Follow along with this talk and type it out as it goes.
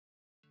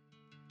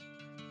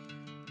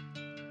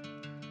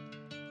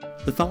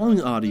The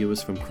following audio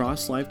is from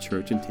Cross Life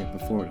Church in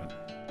Tampa, Florida.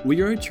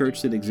 We are a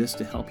church that exists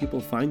to help people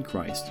find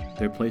Christ,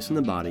 their place in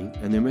the body,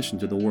 and their mission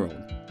to the world.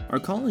 Our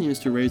calling is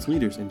to raise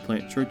leaders and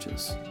plant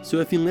churches. So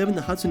if you live in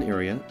the Hudson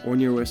area or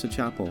near West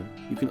Chapel,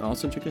 you can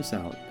also check us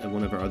out at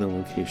one of our other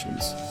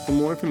locations. For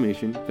more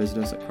information, visit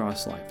us at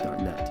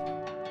crosslife.net.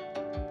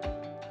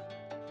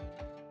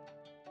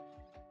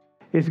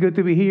 It's good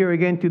to be here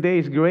again today.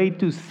 It's great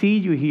to see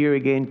you here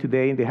again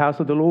today in the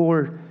house of the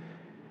Lord.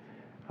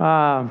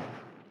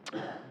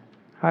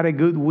 Had a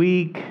good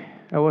week.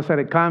 I was at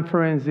a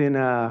conference in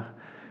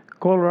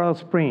Colorado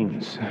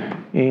Springs,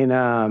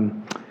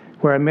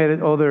 where I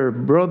met other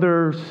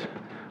brothers,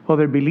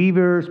 other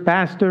believers,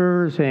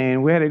 pastors,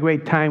 and we had a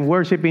great time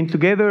worshiping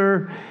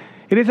together.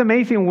 It is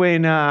amazing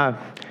when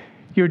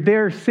you're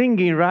there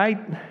singing, right?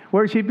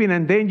 Worshiping,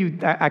 and then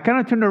I kind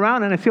of turn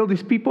around and I see all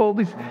these people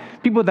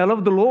that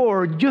love the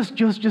Lord,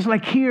 just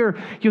like here,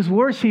 just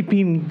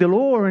worshiping the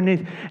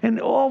Lord,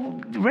 and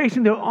all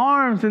raising their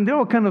arms, and they're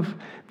all kind of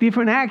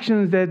different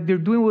actions that they're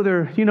doing with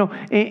their,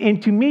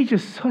 and to me, it's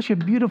just such a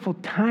beautiful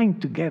time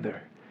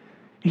together.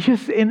 It's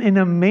just an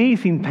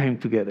amazing time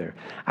together.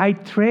 I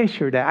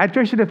treasure that. I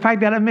treasure the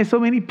fact that I met so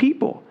many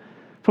people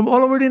from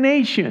all over the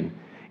nation.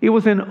 It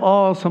was an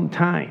awesome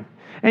time.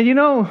 And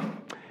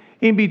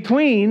in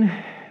between,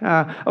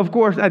 of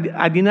course,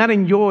 I did not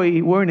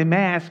enjoy wearing a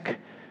mask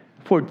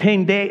for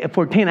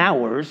 10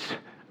 hours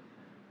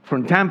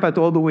from Tampa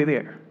to all the way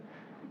there,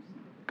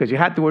 because you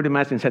had to wear the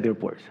mask inside the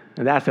airport,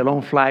 and that's a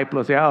long flight.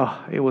 Plus,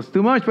 it was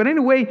too much. But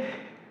anyway,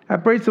 I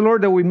praise the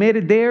Lord that we made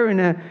it there,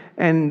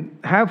 and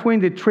halfway in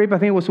the trip, I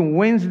think it was on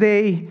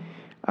Wednesday,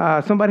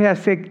 somebody had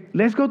said,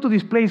 "Let's go to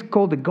this place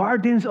called the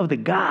Gardens of the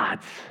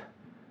Gods."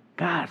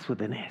 Gods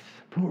with an S,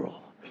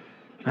 plural.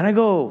 And I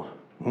go,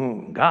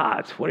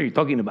 "Gods? What are you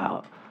talking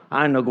about?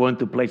 I'm not going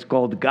to a place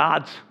called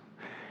Gods."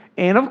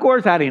 And of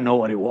course, I didn't know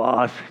what it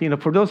was.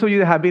 For those of you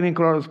that have been in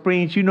Colorado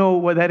Springs, you know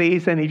what that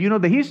is. And if you know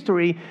the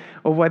history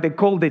of what they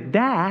called it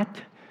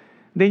that,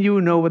 then you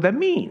know what that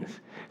means.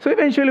 So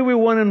eventually we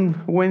went on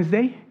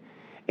Wednesday.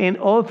 And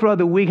all throughout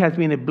the week has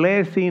been a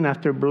blessing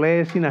after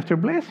blessing after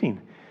blessing.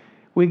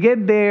 We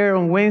get there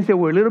on Wednesday,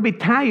 we're a little bit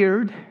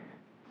tired.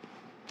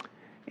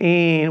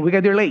 And we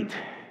got there late.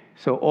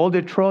 So all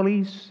the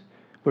trolleys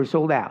were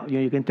sold out.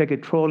 You can take a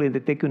trolley and they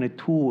take you on a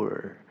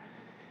tour.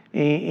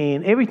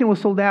 And everything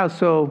was sold out.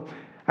 So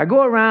I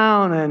go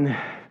around and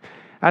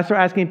I start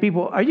asking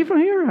people, "Are you from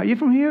here? Are you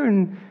from here?"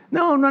 And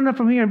no, I'm not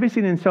from here. I'm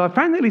visiting. So I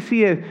finally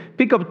see a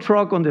pickup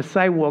truck on the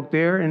sidewalk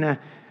there. And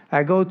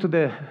I go to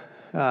the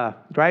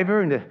driver,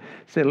 and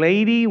it's a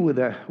lady with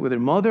her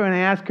mother. And I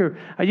ask her,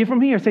 "Are you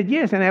from here?" I said,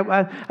 "Yes." And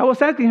I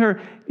was asking her,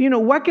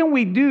 what can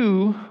we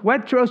do?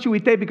 What trail should we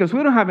take? Because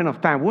we don't have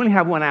enough time. We only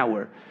have 1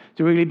 hour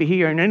to really be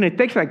here. And then it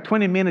takes like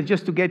 20 minutes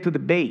just to get to the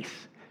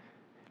base,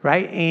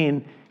 right?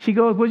 And she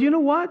goes, "Well, you know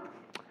what?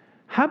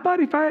 How about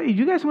if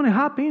you guys want to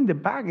hop in the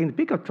back, in the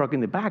pickup truck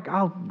in the back,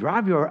 I'll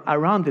drive you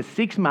around the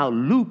 6-mile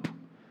loop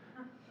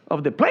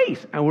of the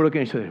place." And we're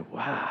looking at each other,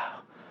 wow.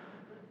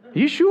 "Are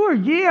you sure?"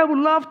 "Yeah, I would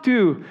love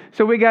to."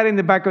 So we got in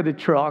the back of the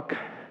truck,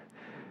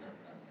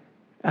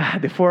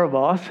 the four of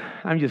us.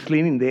 I'm just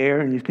leaning there,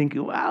 and you're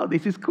thinking, wow,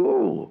 this is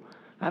cool.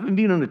 I haven't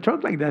been on a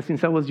truck like that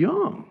since I was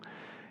young.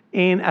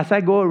 And as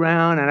I go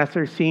around and I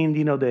start seeing,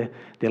 the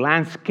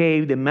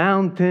landscape, the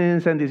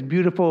mountains, and these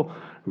beautiful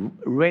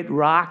red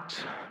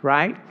rocks,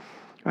 right?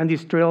 And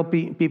these trail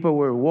people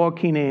were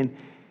walking in,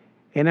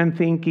 and I'm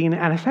thinking,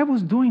 and as I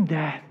was doing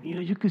that,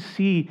 you could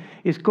see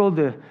it's called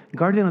the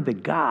Garden of the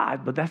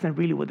God, but that's not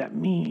really what that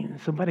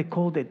means. Somebody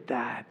called it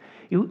that.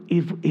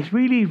 It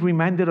really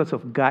reminded us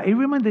of God. It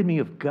reminded me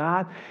of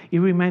God. It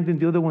reminded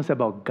the other ones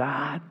about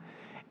God.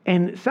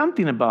 And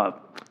something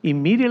about,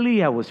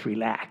 immediately I was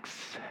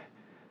relaxed.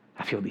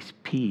 I feel this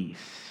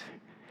peace.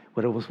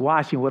 What I was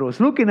watching, what I was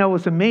looking at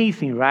was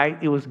amazing, right?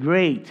 It was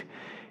great.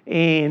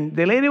 And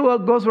the lady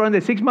goes around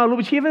the 6-mile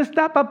loop. She even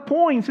stopped at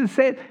points and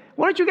said,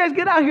 "Why don't you guys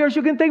get out here so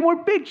you can take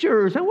more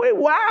pictures?" And we,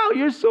 "Wow,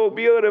 you're so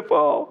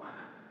beautiful."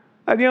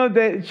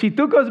 And she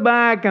took us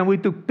back, and we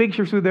took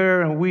pictures with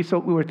her, and we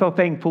were so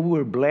thankful. We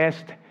were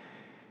blessed.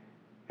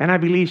 And I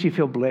believe she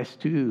felt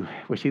blessed too.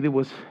 What she did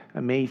was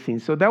amazing.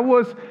 So that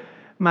was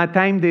my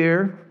time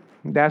there.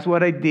 That's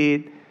what I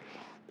did.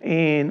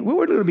 And we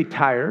were a little bit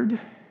tired,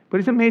 but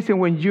it's amazing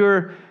when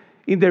you're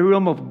in the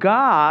realm of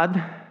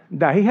God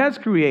that He has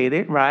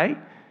created, right?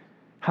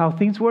 How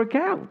things work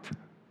out.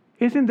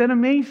 Isn't that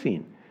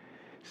amazing?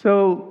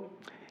 So,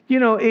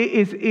 there's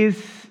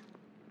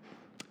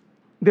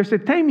a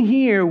time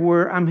here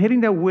where I'm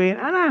heading that way,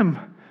 and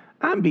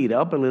I'm beat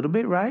up a little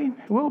bit, right?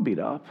 Well beat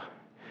up.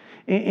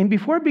 And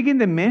before I begin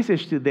the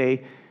message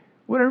today,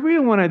 what I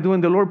really want to do,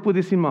 and the Lord put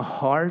this in my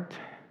heart,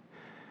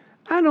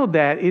 I know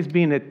that it's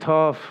been a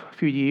tough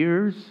few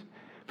years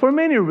for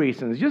many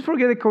reasons. Just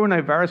forget the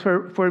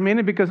coronavirus for a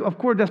minute, because, of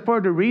course, that's part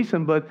of the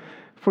reason, but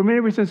for many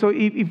reasons. So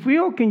if we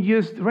all can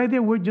just, right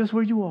there, just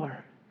where you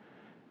are,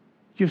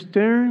 just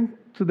turn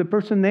to the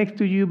person next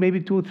to you, maybe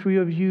 2 or 3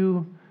 of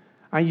you,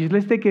 And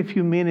let's take a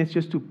few minutes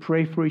just to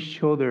pray for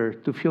each other,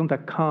 to feel the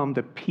calm,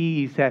 the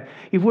peace, that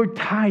if we're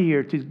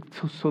tired,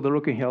 so the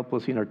Lord can help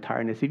us in our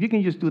tiredness. If you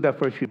can just do that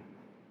for a few.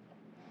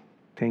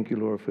 Thank you,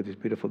 Lord, for this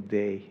beautiful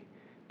day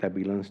that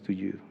belongs to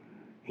you.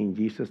 In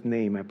Jesus'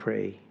 name I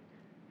pray.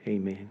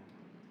 Amen.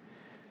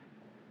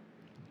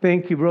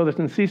 Thank you, brothers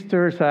and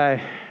sisters.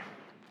 I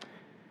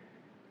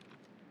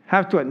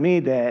have to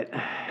admit that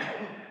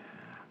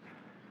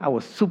I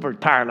was super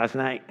tired last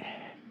night.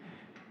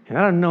 And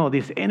I don't know,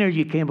 this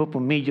energy came up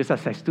on me just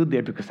as I stood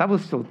there because I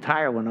was so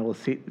tired when I was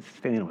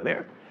standing over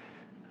there.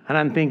 And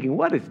I'm thinking,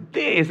 what is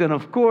this? And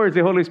of course,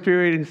 the Holy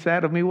Spirit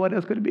inside of me, what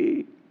else could it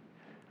be?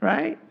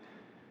 Right?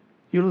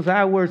 You lose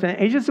hours. And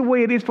it's just the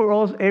way it is for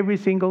us every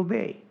single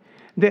day.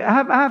 I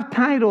have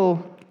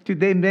titled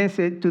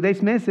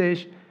today's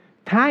message,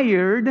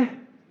 Tired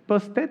but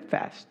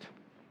Steadfast.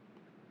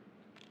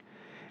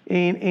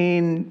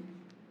 And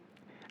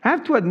I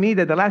have to admit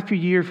that the last few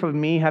years for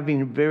me have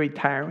been very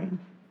tiring.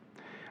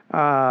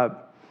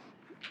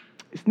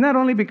 It's not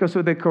only because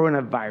of the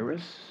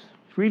coronavirus,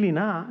 really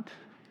not.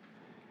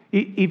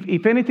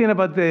 If anything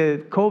about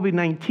the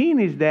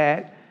COVID-19 is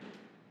that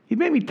it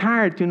made me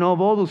tired to know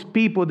of all those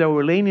people that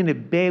were laying in a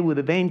bed with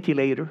a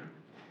ventilator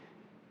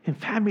and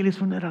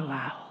families were not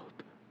allowed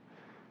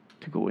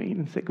to go in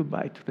and say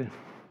goodbye to them.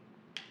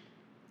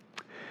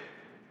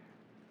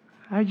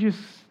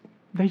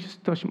 They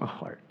just touched my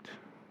heart.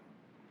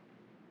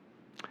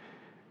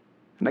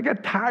 And I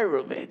got tired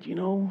of it,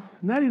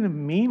 not in a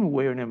mean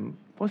way,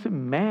 wasn't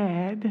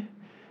mad.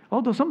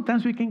 Although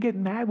sometimes we can get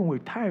mad when we're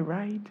tired,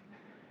 right?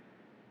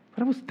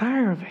 But I was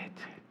tired of it.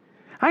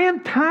 I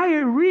am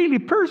tired, really,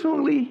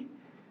 personally,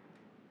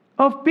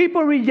 of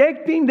people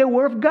rejecting the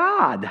Word of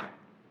God.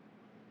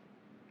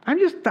 I'm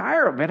just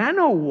tired of it. I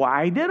know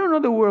why. They don't know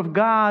the Word of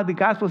God. The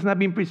gospel's not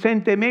being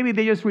presented. Maybe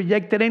they just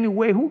reject it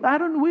anyway. We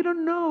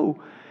don't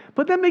know.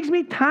 But that makes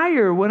me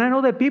tired when I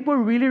know that people are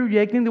really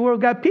rejecting the Word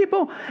of God.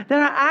 People that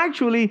are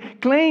actually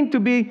claim to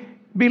be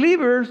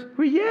believers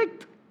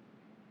reject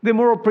the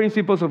moral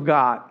principles of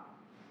God.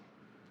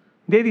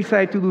 They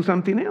decide to do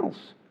something else.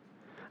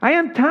 I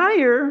am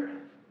tired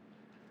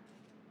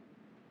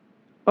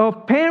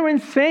of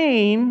parents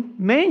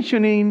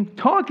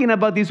talking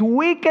about this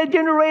wicked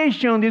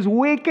generation, this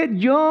wicked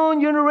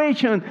young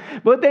generation,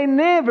 but they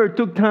never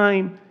took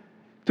time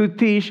to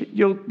teach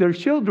their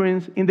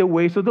children in the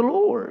ways of the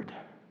Lord.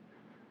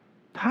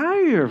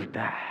 Tired of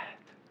that.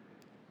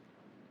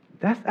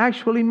 That's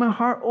actually my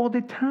heart all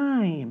the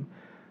time.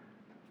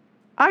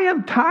 I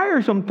am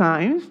tired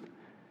sometimes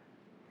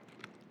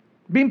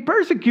being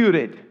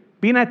persecuted,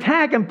 being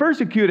attacked and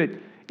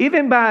persecuted,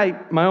 even by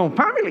my own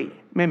family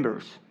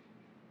members.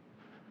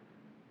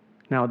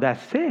 Now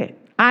that said,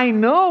 I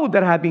know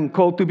that I have been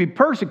called to be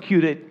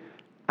persecuted,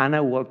 and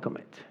I welcome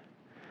it.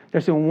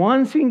 There's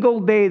one single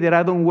day that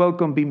I don't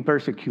welcome being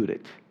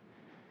persecuted.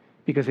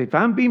 Because if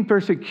I'm being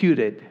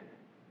persecuted,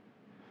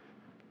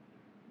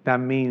 that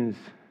means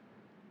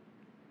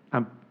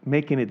I'm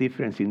making a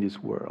difference in this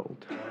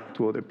world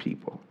to other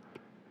people.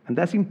 And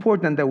that's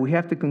important that we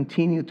have to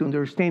continue to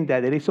understand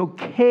that it is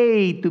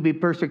okay to be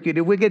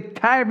persecuted. We get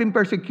tired of being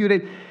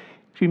persecuted.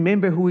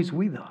 Remember who is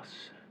with us.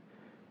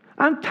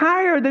 I'm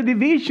tired of the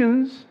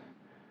divisions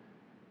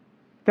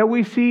that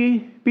we see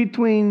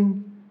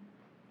between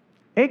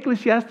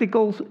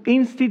ecclesiastical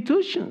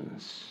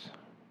institutions.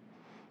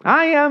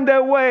 I am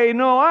the way.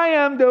 No, I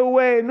am the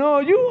way. No,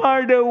 you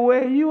are the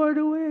way. You are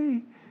the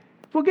way.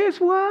 Well, guess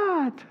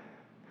what?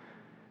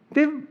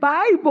 The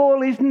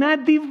Bible is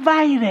not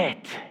divided.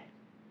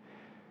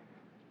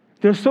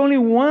 There's only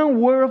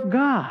one Word of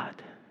God.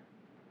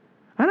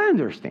 And I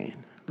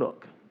understand.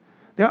 Look,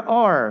 there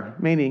are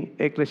many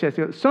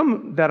ecclesiastical,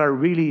 some that are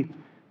really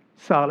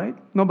solid.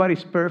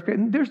 Nobody's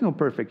perfect. There's no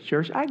perfect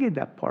church. I get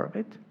that part of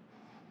it.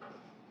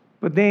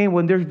 But then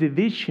when there's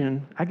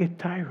division, I get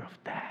tired of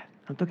that.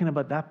 I'm talking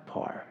about that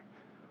part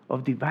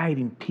of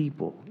dividing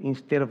people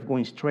instead of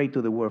going straight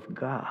to the Word of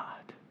God.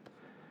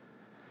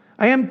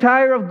 I am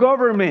tired of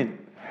government.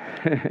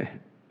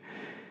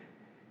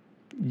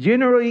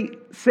 Generally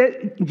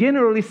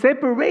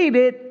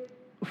separated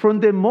from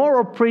the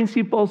moral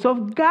principles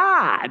of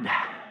God.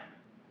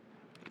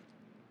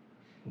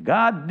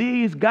 God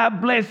this,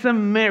 God bless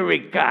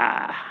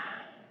America.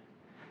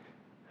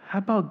 How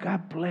about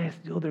God bless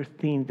the other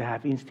things that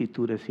have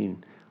instituted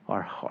in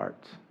our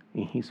hearts,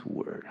 in His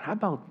Word? How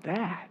about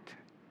that?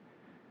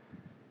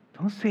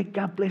 Don't say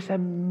God bless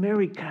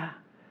America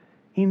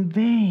in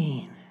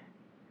vain.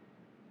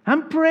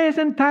 I'm pressed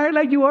and tired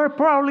like you are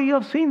probably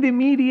of seeing the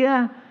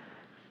media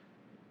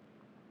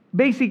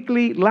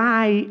basically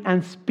lie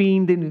and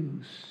spin the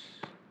news.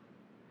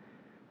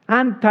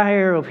 I'm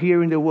tired of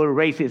hearing the word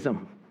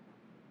racism.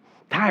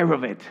 Tired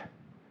of it.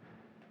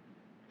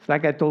 It's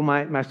like I told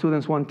my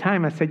students one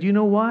time, I said, you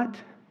know what?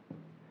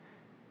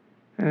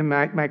 And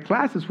my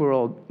classes were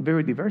all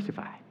very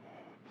diversified.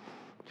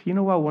 So you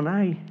know what? When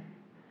I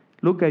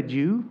look at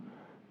you,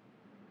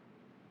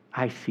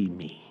 I see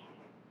me.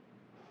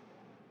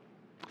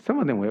 Some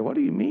of them were, what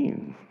do you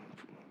mean,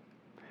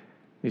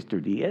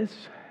 Mr. Diaz?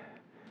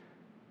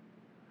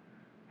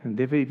 And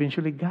they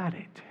eventually got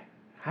it.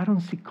 I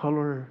don't see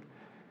color.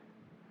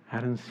 I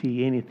don't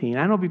see anything.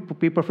 I know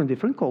people from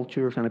different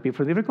cultures and people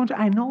from different countries.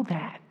 I know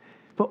that.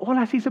 But all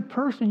I see is a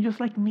person just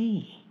like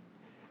me.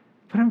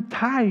 But I'm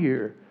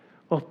tired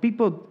of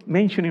people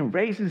mentioning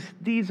races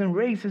this and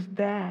races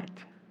that.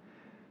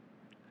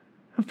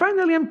 And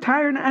finally, I'm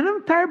tired. And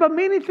I'm tired about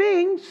many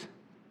things.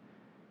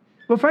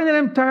 But finally,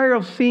 I'm tired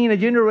of seeing a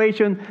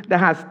generation that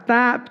has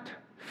stopped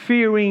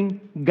fearing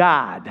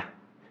God.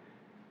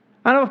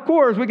 And of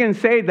course, we can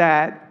say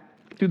that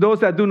to those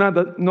that do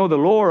not know the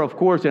Lord, of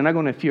course, they're not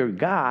going to fear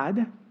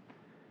God.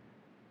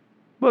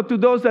 But to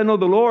those that know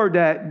the Lord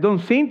that don't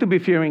seem to be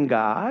fearing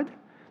God,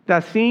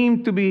 that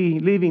seem to be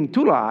living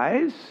two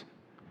lives,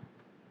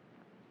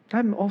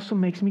 that also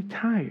makes me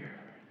tired.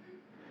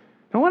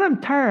 And when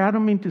I'm tired, I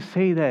don't mean to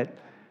say that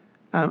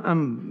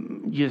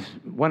I'm just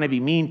want to be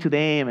mean to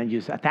them and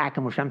just attack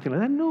them or something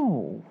like that.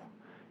 No.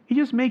 It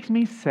just makes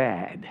me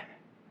sad.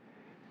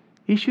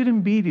 It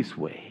shouldn't be this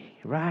way,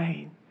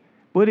 right?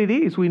 But it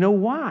is. We know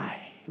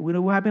why. We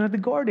know what happened at the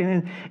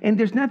garden, and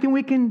there's nothing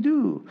we can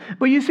do.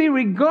 But you see,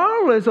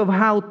 regardless of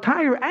how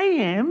tired I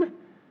am,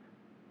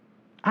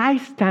 I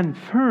stand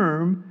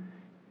firm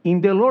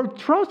in the Lord,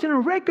 trusting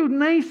and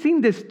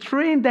recognizing the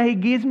strength that He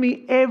gives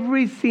me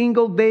every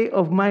single day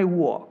of my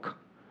walk.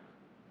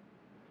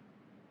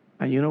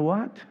 And you know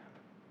what?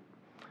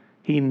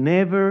 He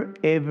never,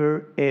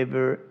 ever,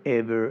 ever,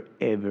 ever,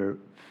 ever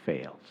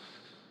fails.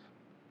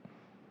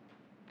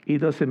 It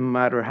doesn't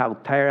matter how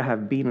tired I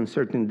have been on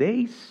certain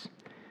days.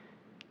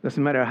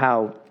 Doesn't matter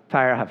how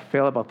tired I have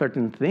felt about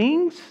certain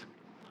things.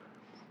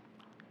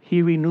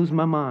 He renews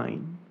my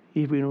mind.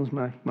 He renews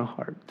my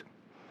heart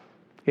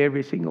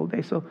every single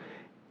day. So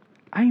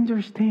I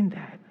understand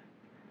that.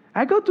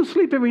 I go to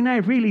sleep every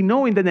night really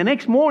knowing that the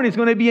next morning is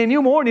going to be a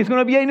new morning. It's going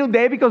to be a new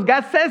day because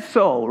God says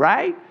so,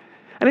 right?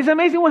 And it's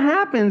amazing what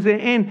happens.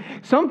 And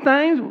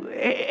sometimes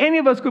any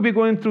of us could be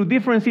going through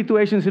different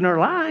situations in our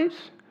lives.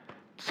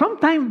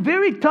 Sometimes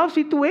very tough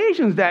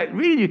situations that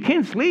really you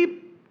can't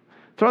sleep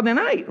throughout the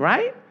night,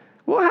 right?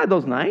 We'll have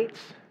those nights.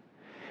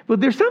 But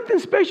there's something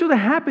special that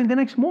happened the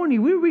next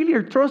morning. We really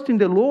are trusting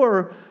the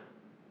Lord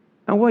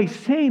and what He's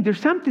saying. There's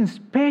something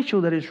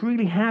special that is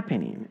really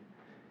happening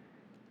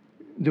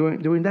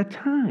during that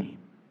time.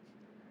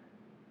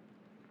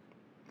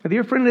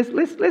 Dear friend,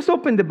 let's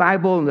open the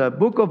Bible in the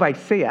book of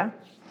Isaiah,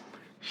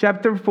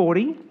 chapter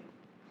 40.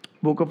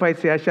 Book of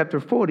Isaiah, chapter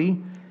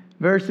 40,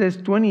 verses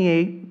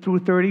 28 through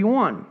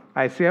 31.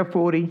 Isaiah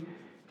 40,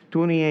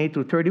 28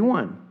 through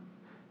 31.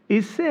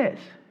 It says,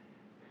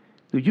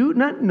 "Do you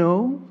not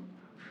know?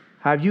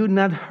 Have you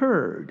not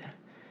heard?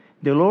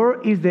 The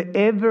Lord is the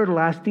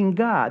everlasting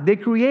God, the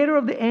creator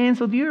of the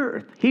ends of the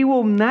earth. He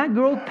will not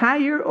grow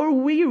tired or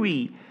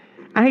weary,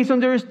 and His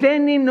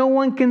understanding no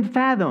one can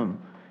fathom.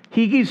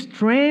 He gives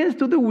strength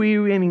to the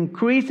weary and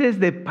increases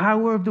the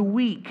power of the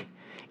weak.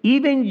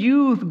 Even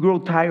youth grow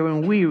tired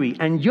and weary,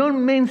 and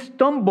young men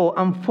stumble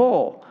and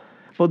fall.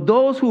 But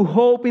those who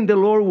hope in the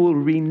Lord will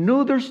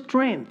renew their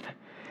strength.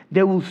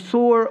 They will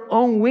soar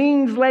on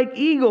wings like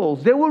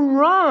eagles. They will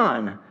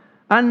run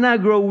and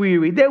not grow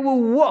weary. They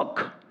will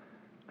walk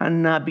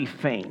and not be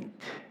faint."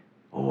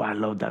 Oh, I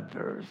love that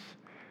verse.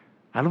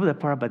 I love that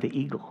part about the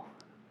eagle.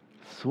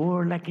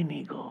 Soar like an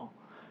eagle.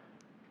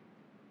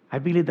 I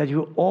believe that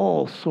you're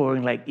all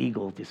soaring like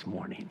eagles this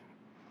morning.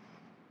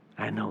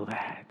 I know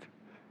that.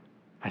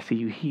 I see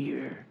you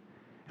here.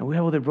 And we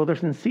have other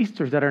brothers and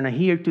sisters that are not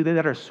here today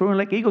that are soaring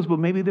like eagles, but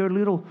maybe they're a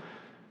little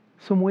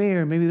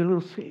somewhere. Maybe they're a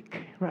little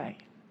sick, right?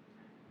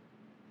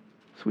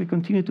 So we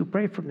continue to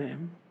pray for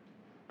them.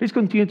 Please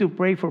continue to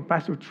pray for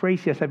Pastor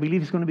Tracy, as I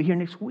believe he's going to be here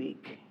next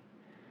week.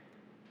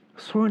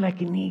 Soaring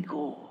like an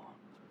eagle.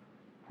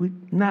 We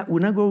not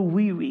go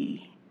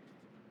weary.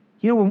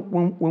 You know,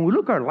 when we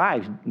look at our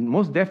lives,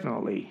 most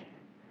definitely,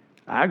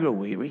 I grow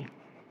weary.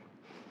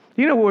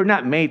 You know, we're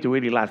not made to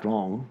really last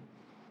long.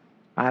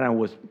 Adam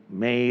was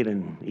made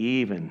and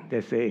Eve, and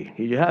they say,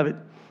 here you have it.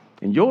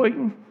 Enjoy.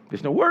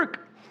 There's no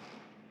work.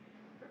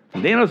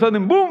 And then all of a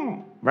sudden,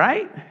 boom,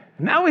 right?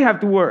 Now we have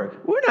to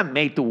work. We're not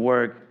made to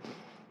work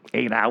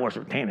 8 hours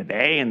or 10 a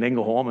day and then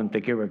go home and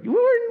take care of it. We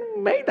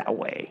weren't made that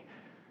way.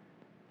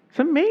 It's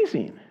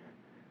amazing.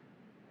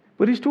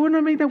 But it's true, we're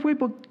not made that way,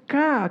 but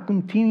God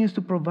continues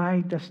to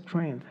provide the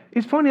strength.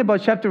 It's funny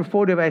about chapter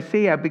 40 of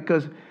Isaiah,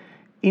 because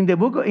in the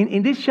book,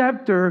 in this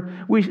chapter,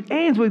 which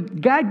ends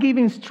with God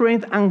giving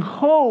strength and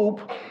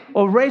hope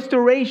of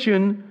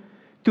restoration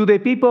to the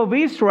people of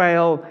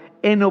Israel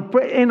and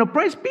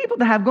oppressed people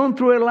that have gone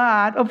through a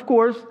lot. Of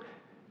course,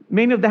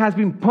 many of that has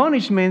been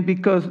punishment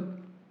because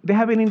they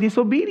have been in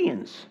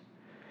disobedience.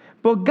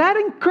 But God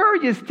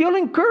still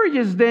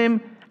encourages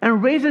them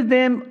and raises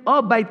them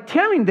up by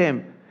telling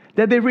them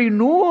that the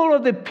renewal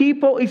of the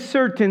people is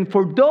certain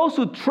for those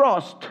who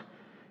trust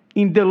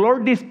in the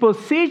Lord's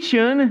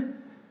disposition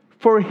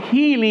for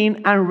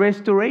healing and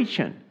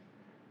restoration.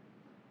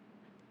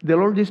 The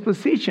Lord's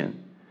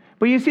disposition.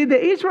 But you see,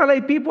 the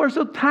Israelite people are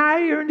so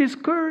tired and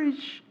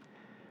discouraged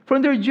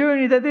from their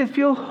journey that they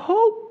feel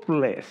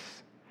hopeless.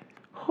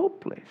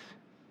 Hopeless.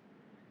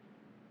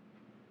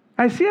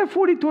 Isaiah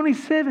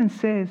 40:27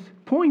 says,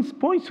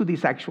 points to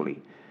this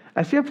actually.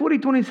 Isaiah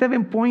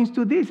 40:27 points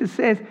to this. It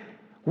says,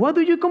 what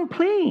do you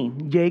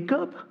complain,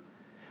 Jacob?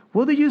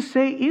 What do you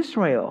say,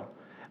 Israel?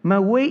 My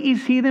way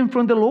is hidden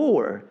from the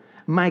Lord.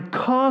 My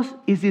cause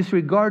is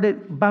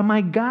disregarded by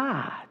my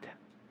God.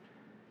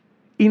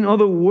 In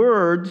other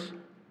words,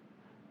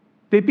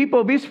 the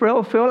people of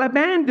Israel felt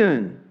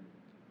abandoned.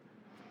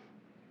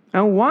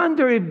 I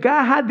wonder if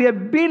God had the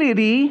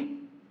ability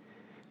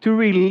to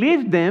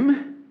relieve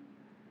them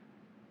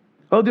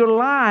of their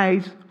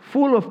lives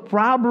full of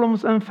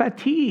problems and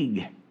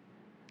fatigue.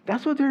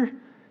 That's what they're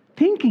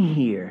thinking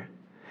here.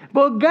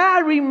 But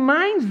God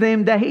reminds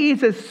them that He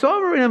is a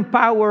sovereign and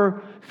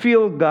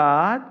power-filled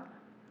God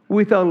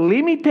without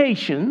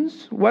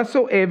limitations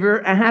whatsoever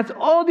and has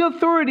all the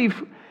authority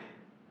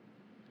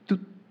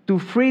to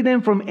free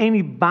them from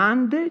any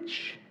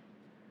bondage.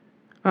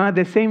 At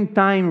the same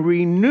time,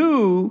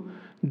 renew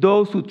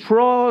those who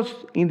trust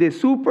in the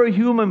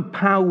superhuman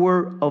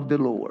power of the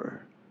Lord.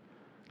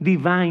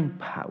 Divine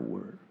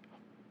power.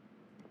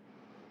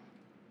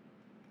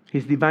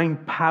 His divine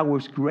power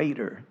is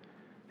greater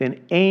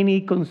than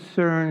any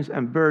concerns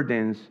and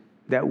burdens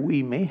that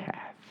we may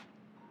have.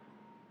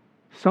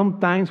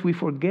 Sometimes we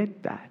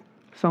forget that.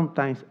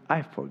 Sometimes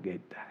I forget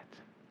that.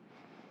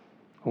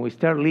 When we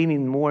start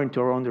leaning more into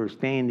our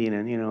understanding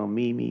and,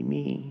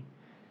 me,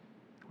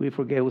 we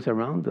forget who's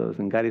around us.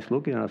 And God is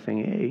looking at us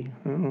saying, hey,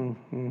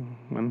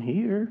 I'm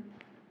here.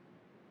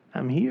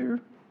 I'm here.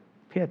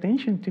 Pay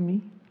attention to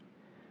me.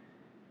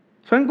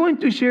 So I'm going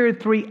to share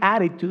 3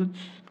 attitudes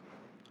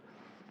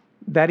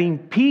that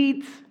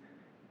impedes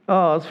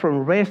us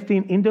from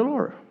resting in the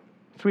Lord.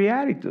 3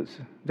 attitudes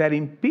that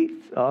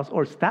impedes us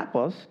or stop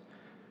us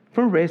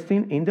from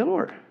resting in the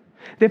Lord.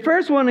 The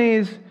first one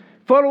is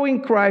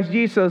following Christ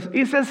Jesus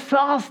is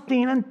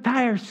exhausting and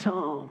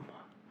tiresome.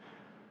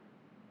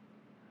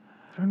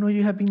 I don't know if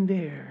you have been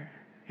there.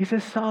 It's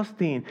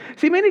exhausting.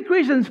 See, many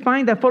Christians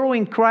find that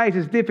following Christ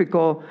is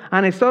difficult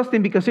and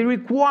exhausting because it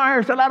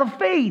requires a lot of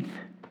faith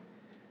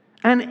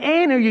and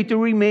energy to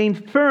remain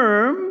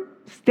firm,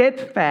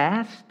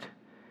 steadfast,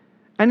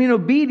 and in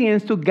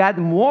obedience to God's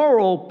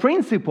moral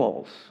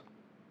principles.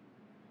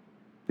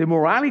 The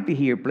morality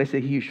here plays a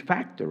huge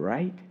factor,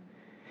 right?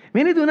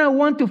 Many do not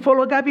want to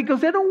follow God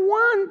because they don't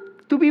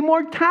want to be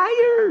more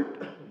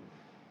tired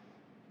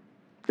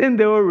than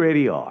they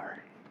already are.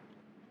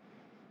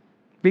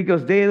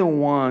 Because they don't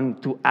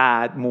want to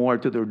add more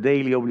to their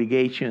daily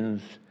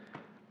obligations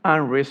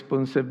and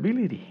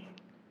responsibility.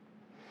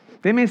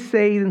 They may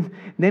say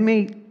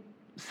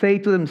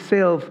to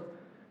themselves,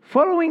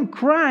 following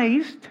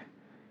Christ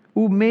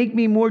will make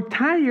me more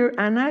tired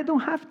and I don't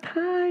have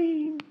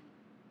time.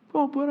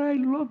 Oh, but I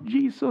love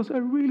Jesus, I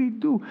really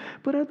do,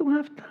 but I don't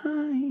have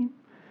time.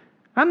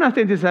 I'm not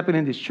saying this is happening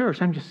in this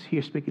church. I'm just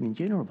here speaking in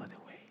general, by the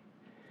way.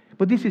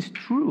 But this is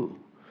true.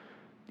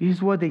 This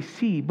is what they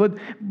see. But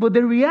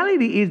the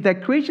reality is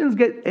that Christians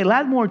get a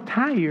lot more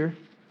tired.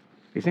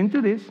 Listen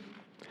to this.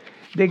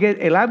 They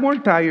get a lot more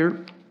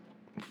tired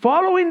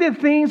following the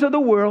things of the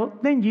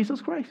world than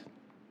Jesus Christ.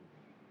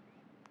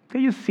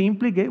 They just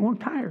simply get more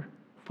tired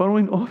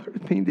following other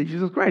things than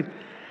Jesus Christ.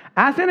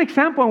 As an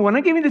example, when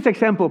I'm giving this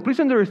example, please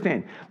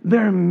understand,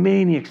 there are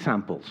many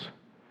examples.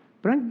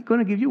 But I'm going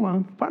to give you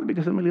one, partly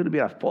because I'm a little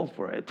bit at fault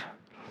for it.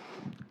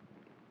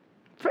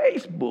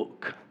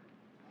 Facebook.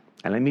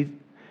 And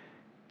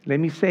let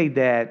me say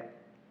that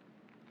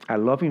I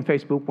love in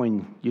Facebook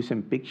when you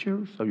send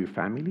pictures of your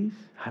families.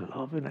 I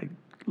love it. I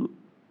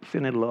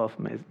send a love,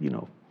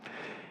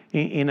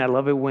 And I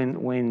love it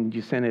when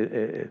you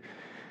send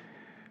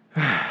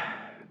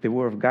the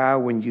Word of God,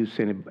 when you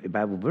send a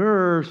Bible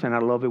verse, and I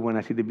love it when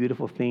I see the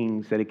beautiful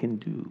things that it can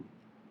do.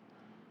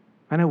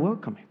 And I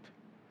welcome it.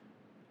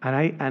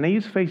 And I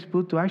use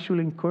Facebook to actually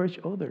encourage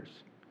others.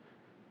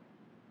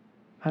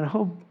 And I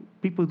hope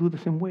people do the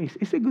same ways.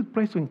 It's a good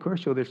place to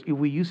encourage others if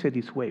we use it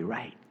this way,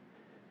 right?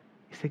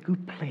 It's a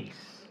good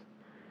place.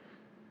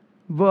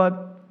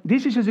 But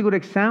this is just a good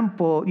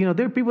example.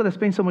 There are people that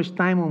spend so much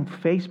time on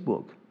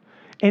Facebook.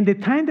 And the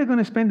time they're going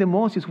to spend the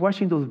most is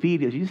watching those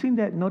videos. You seen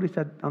that? Notice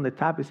that on the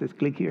top it says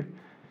click here.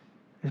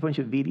 There's a bunch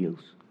of videos.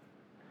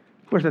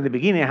 Of course, at the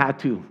beginning I had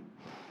to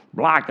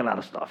block a lot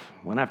of stuff.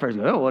 When I first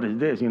go, what is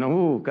this? Kind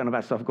of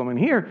bad stuff coming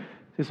here.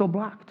 It's all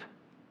blocked.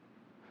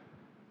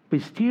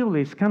 But still,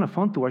 it's kind of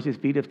fun to watch this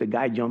video of the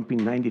guy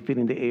jumping 90 feet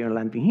in the air and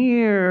landing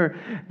here,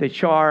 the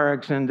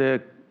sharks and the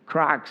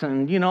cracks,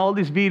 and all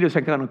these videos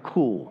are kind of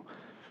cool.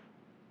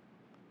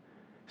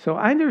 So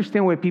I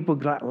understand why people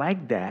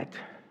like that.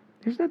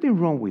 There's nothing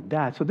wrong with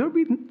that. So there'll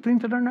be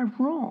things that are not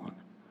wrong.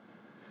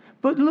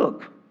 But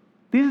look,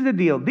 this is the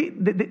deal.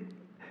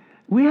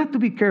 We have to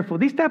be careful.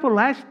 This type of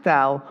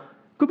lifestyle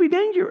could be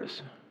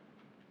dangerous.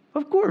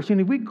 Of course,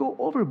 if we go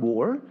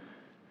overboard,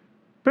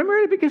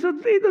 primarily because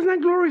it does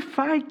not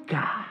glorify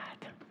God.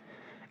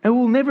 And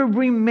will never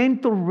bring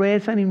mental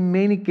rest and in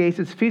many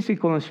cases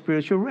physical and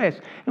spiritual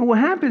rest. And what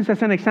happens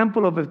as an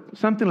example of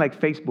something like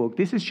Facebook,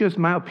 this is just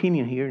my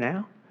opinion here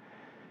now,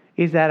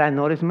 is that I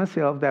notice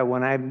myself that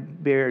when I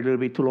bear a little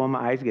bit too long,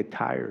 my eyes get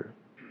tired.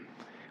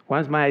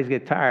 Once my eyes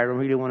get tired, I don't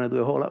really want to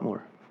do a whole lot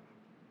more.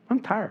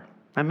 I'm tired.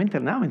 I'm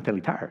mentally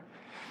tired.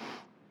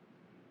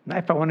 Now,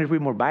 if I want to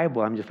read more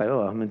Bible, I'm just like,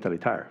 oh, I'm mentally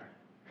tired.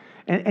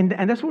 And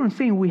that's what I'm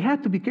saying. We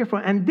have to be careful.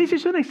 And this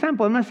is an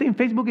example. I'm not saying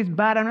Facebook is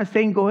bad. I'm not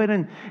saying go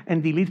ahead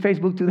and delete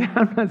Facebook today.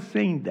 I'm not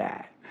saying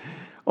that.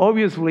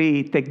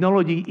 Obviously,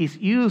 technology is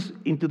used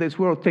in today's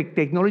world.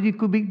 Technology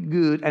could be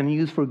good and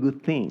used for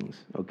good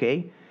things,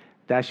 okay?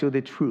 That's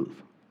the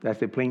truth. That's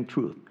the plain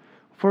truth.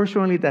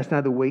 Fortunately, that's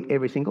not the way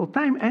every single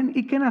time, and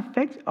it can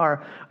affect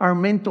our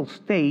mental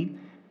state.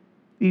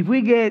 If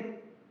we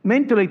get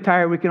mentally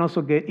tired, we can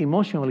also get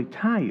emotionally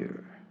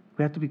tired.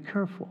 We have to be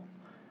careful.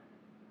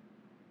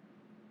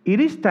 It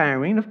is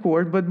tiring, of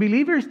course, but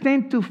believers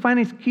tend to find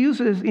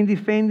excuses in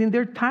defending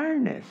their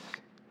tiredness.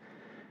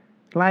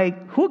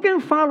 Like, who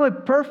can follow a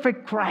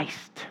perfect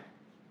Christ?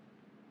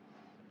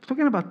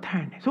 Talking about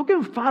tiredness. Who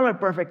can follow a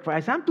perfect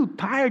Christ? I'm too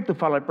tired to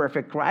follow a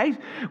perfect Christ.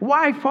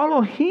 Why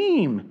follow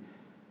him?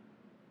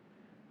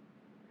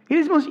 It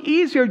is much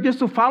easier just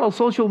to follow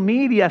social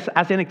media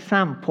as an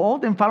example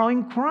than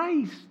following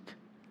Christ.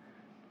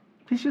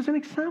 It's just an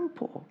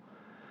example.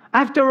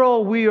 After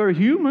all, we are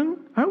human.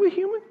 Aren't we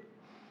human?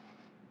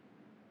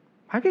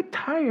 I get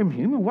tired. I'm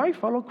human. Why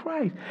follow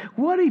Christ?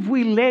 What if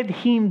we let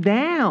him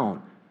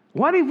down?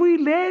 What if we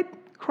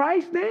let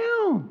Christ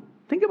down?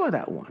 Think about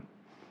that one.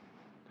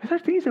 Those are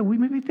things that we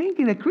may be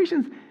thinking, that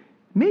Christians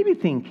may be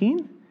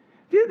thinking.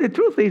 The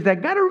truth is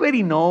that God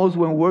already knows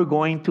when we're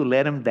going to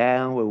let him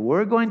down, when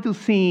we're going to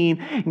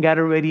sin. God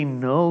already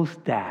knows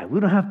that. We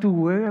don't have to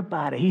worry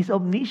about it. He's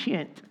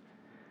omniscient.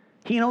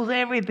 He knows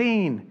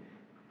everything.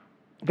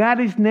 God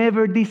is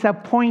never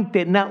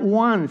disappointed, not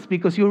once,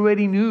 because he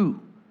already knew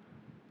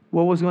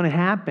what was going to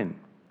happen.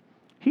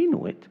 He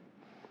knew it.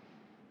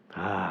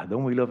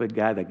 Don't we love a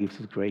God that gives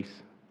us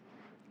grace?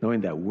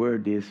 Knowing that we're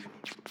this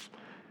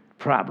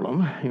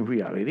problem in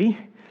reality,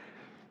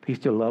 he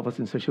still loves us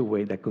in such a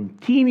way that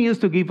continues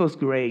to give us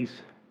grace,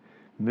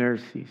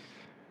 mercies.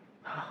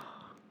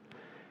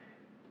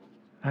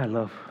 I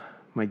love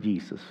my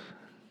Jesus.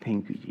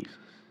 Thank you, Jesus.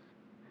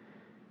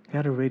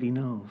 God already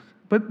knows.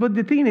 But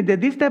the thing is that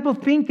this type of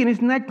thinking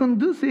is not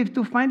conducive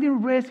to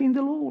finding rest in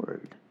the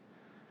Lord.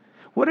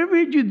 Whatever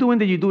you're doing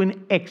that you're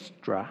doing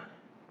extra,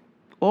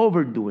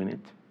 overdoing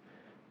it,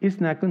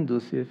 it's not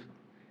conducive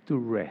to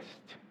rest,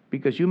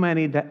 because you might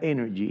need that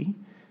energy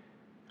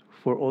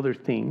for other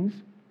things,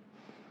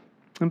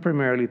 and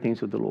primarily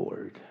things of the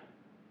Lord.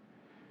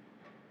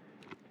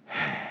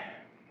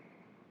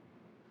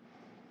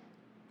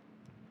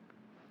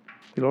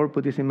 The Lord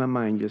put this in my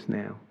mind just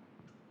now.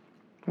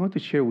 I want to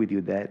share with you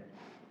that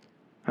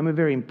I'm a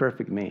very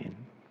imperfect man.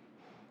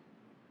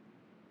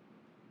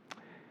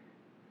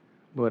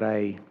 But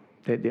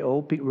the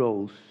old Pete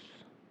Rose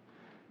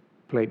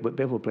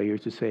baseball player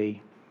used to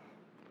say,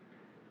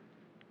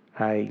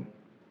 I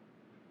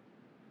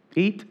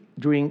eat,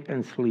 drink,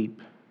 and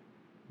sleep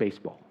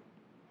baseball.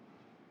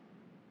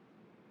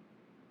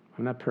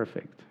 I'm not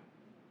perfect,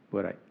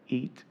 but I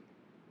eat,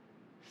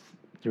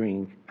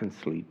 drink, and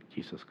sleep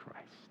Jesus Christ.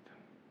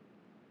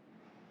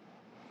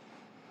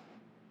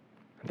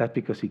 That's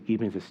because he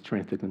gives me the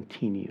strength to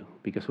continue.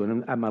 Because when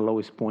I'm at my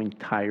lowest point,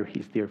 tired,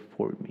 he's there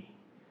for me.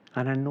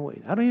 And I know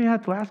it. I don't even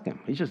have to ask him.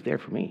 He's just there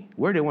for me.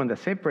 We're the ones that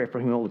separate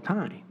from him all the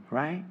time,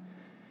 right?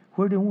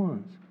 We're the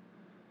ones.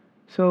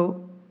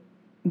 So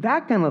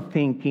that kind of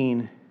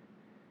thinking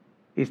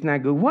is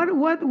not good.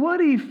 What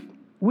if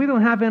we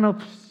don't have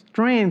enough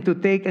strength to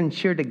take and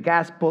share the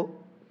gospel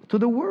to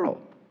the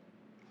world?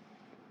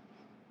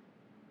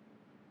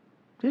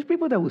 There's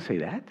people that will say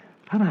that.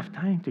 I don't have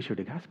time to share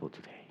the gospel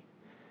today.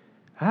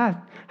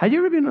 Have you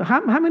ever been?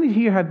 How many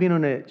here have been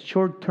on a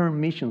short-term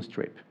missions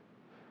trip?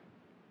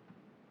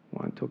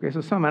 One, two. Okay,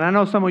 so some, and I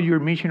know some of you are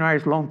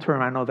missionaries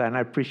long-term. I know that, and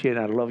I appreciate it.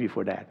 I love you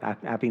for that.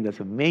 I think that's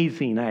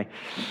amazing. I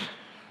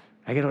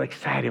get all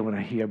excited when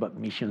I hear about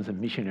missions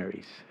and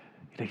missionaries.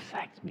 It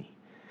excites me.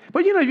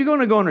 But if you're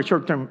going to go on a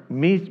short-term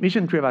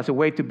mission trip as a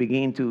way to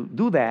begin to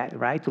do that,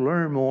 right, to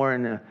learn more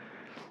and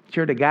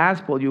share the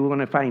gospel, you're going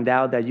to find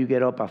out that you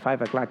get up at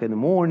 5 o'clock in the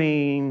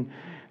morning.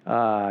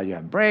 You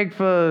have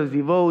breakfast,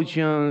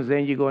 devotions,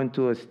 then you go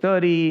into a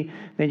study,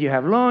 then you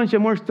have lunch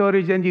and more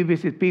studies, then you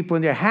visit people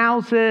in their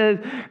houses,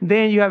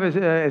 then you have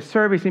a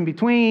service in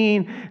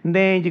between,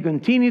 then you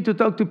continue to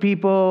talk to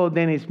people,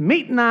 then it's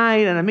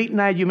midnight, and at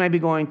midnight you might be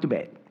going to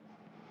bed.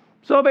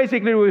 So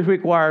basically it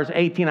requires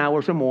 18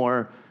 hours or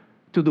more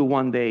to do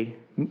one day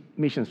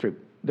mission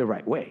trip the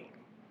right way,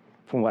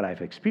 from what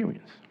I've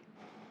experienced.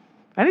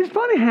 And it's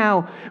funny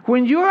how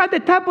when you're at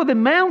the top of the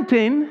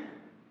mountain,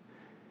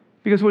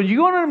 because when you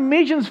go on a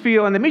missions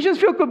field, and the missions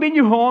field could be in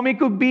your home, it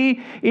could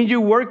be in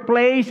your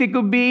workplace, it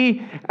could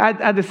be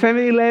at the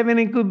 7-Eleven,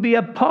 it could be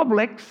at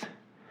Publix.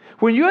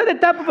 When you're at the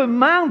top of a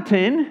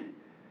mountain,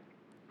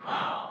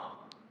 wow,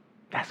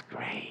 that's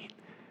great.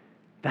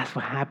 That's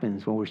what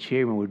happens when we're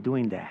sharing, when we're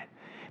doing that.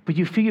 But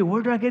you figure,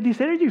 where do I get this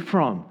energy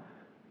from?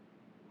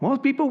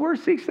 Most people work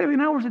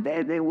 6-7 hours a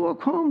day. They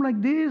walk home like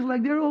this,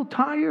 like they're all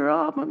tired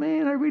up. But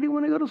man, I really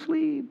want to go to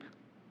sleep.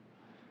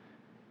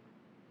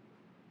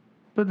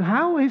 But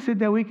how is it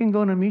that we can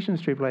go on a mission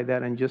trip like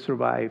that and just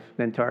survive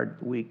the entire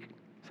week,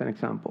 as an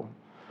example,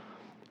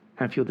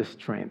 and feel the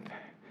strength?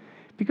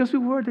 Because we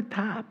were at the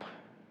top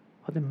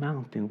of the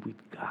mountain with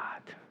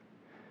God.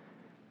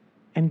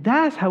 And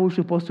that's how we're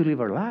supposed to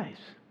live our lives.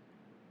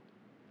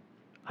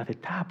 At the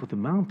top of the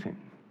mountain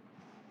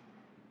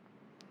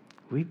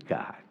with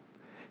God.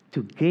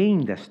 To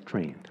gain that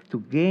strength, to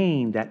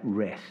gain that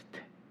rest.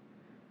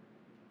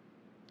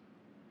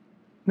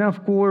 Now,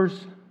 of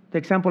course, the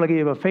example I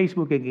gave of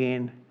Facebook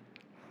again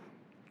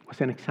was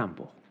an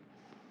example.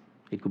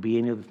 It could be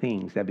any of the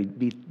things that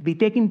be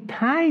taking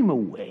time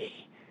away.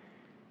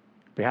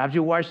 Perhaps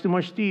you watch too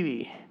much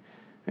TV.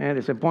 And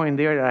there's a point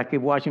there that I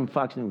keep watching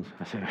Fox News.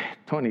 I said,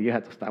 Tony, you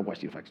have to stop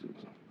watching Fox News.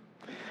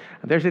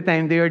 And there's a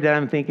time there that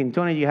I'm thinking,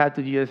 Tony, you have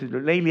to just,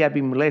 lately I've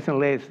been less and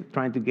less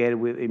trying to get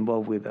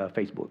involved with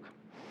Facebook.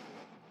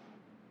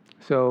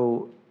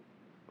 So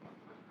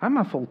I'm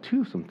at fault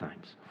too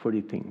sometimes for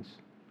these things,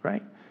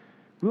 right?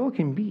 We all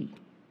can be.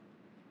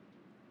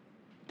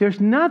 There's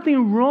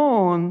nothing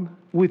wrong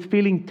with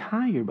feeling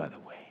tired, by the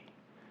way.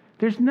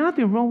 There's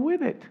nothing wrong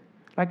with it.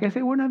 Like I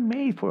said, we're not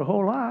made for a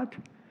whole lot.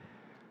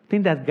 I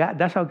think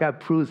that's how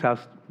God proves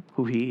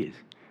who He is.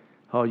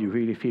 Oh, you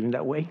really feeling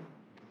that way?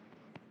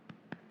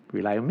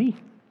 Rely on me.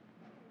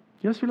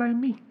 Just rely on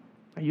me.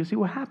 And you see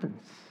what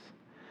happens.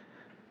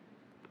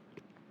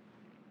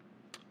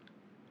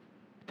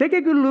 Take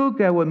a good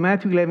look at what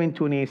Matthew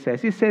 11:28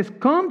 says. It says,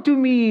 "Come to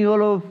me,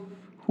 all of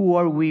who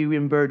are weary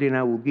and burdened,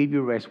 I will give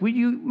you rest."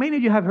 Many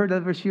of you have heard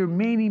that verse here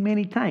many,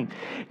 many times.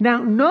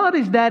 Now,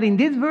 notice that in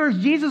this verse,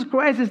 Jesus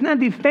Christ is not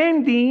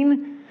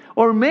defending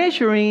or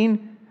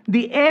measuring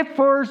the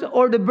efforts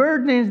or the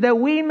burdens that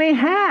we may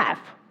have.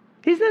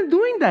 He's not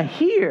doing that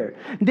here.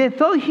 The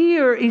thought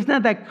here is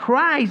not that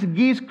Christ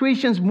gives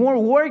Christians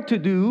more work to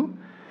do,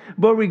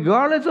 but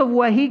regardless of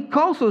what He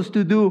calls us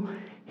to do,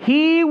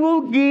 He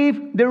will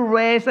give the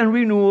rest and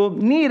renewal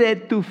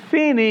needed to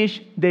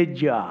finish the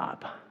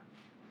job.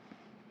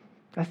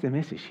 That's the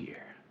message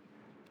here.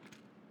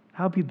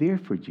 I'll be there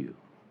for you.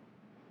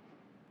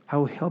 I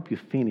will help you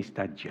finish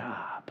that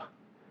job.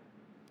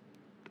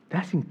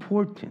 That's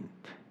important.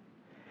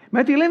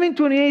 Matthew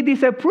 11:28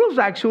 disapproves,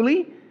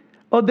 actually,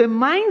 of the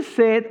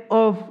mindset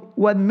of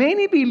what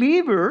many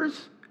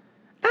believers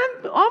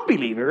and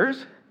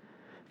unbelievers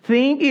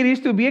think it is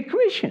to be a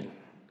Christian.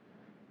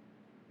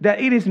 That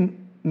it is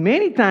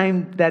many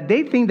times that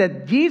they think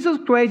that Jesus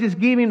Christ is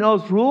giving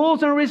us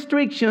rules and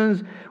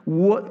restrictions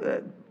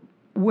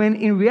when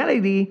in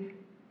reality,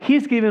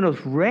 He's giving us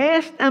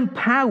rest and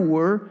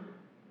power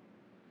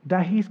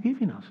that He's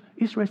giving us.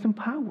 It's rest and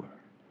power.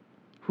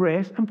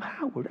 Rest and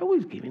power. That's what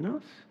He's giving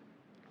us.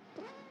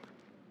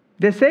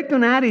 The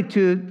second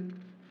attitude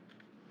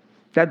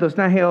that does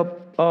not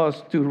help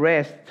us to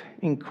rest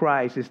in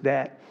Christ is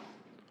that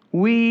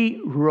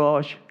we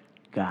rush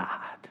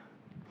God.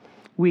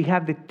 We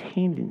have the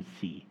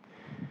tendency.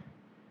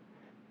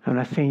 I'm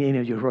not saying any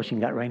of you are rushing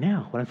God right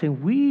now. But I'm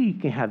saying we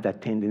can have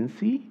that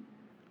tendency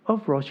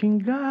of rushing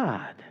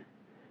God.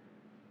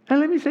 And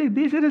let me say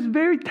this, it is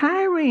very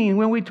tiring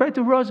when we try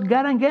to rush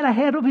God and get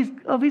ahead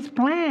of His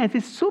plans.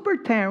 It's super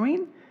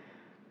tiring.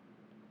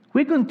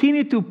 We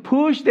continue to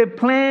push the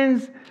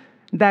plans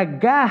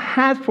that God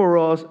has for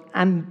us,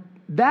 and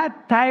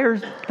that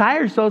tires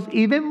us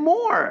even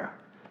more.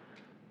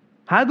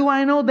 How do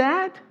I know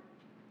that?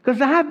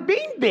 Because I have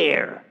been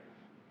there.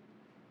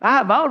 I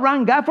have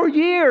outrun God for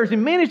years.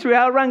 In ministry,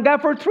 I outrun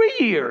God for 3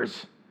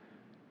 years.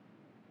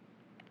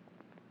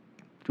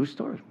 True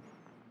story.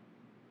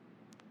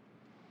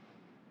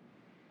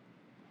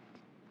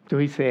 So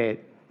He said,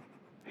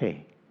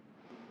 hey,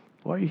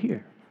 why are you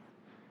here?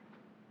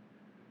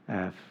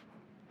 I've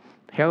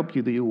helped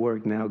you do your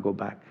work, now go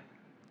back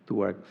to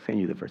work, send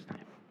you the first time.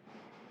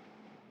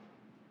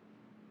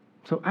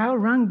 So I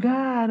outrun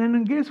God, and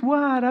then guess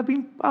what? I've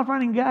been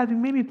outrunning God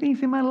in many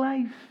things in my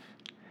life.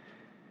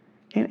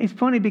 And it's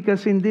funny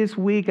because in this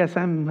week, as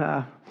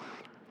I'm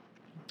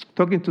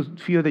talking to a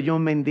few of the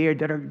young men there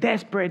that are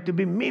desperate to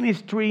be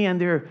ministry, and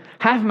they're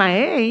half my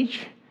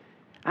age,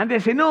 and they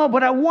say, no,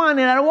 but I want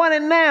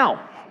it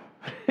now.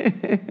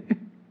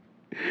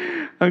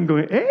 I'm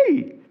going,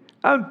 hey,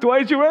 I'm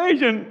twice your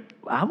age, and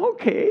I'm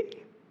okay.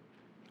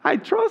 I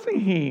trust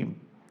in Him.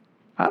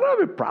 I don't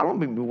have a problem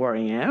with where I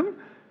am.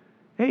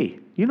 Hey,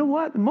 you know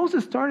what?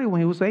 Moses started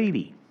when he was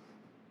 80.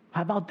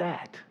 How about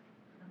that?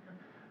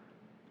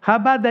 How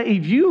about that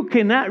if you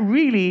cannot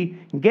really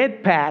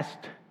get past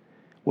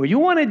what you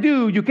want to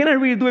do, you cannot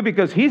really do it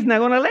because He's not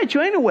going to let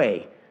you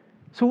anyway.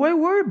 So why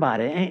worry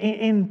about it?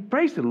 And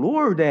praise the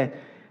Lord that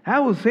I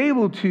was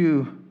able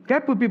to,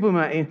 God put people in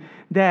my,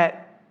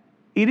 that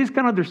it is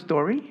kind of their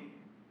story.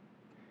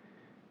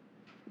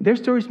 Their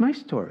story is my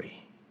story.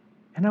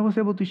 And I was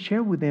able to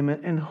share with them,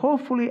 and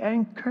hopefully I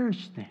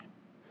encouraged them.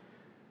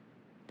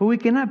 But we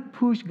cannot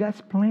push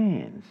God's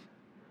plans.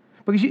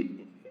 Because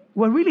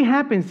what really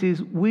happens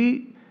is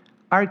we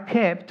are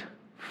kept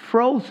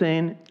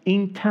frozen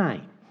in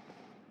time.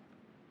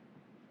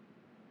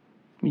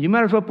 You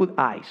might as well put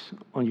ice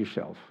on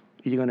yourself.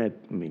 You're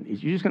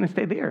just going to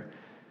stay there.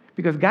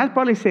 Because God's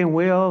probably saying,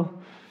 well,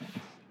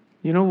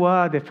 you know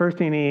what? The first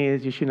thing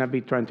is you should not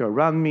be trying to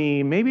outrun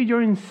me. Maybe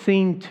you're in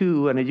sin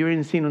too. And if you're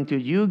in sin until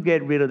you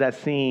get rid of that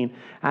sin,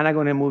 I'm not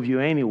going to move you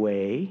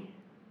anyway.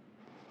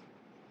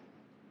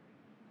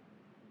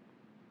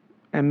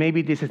 And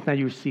maybe this is not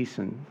your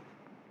season.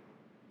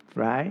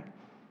 Right?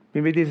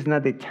 Maybe this is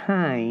not the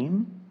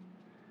time.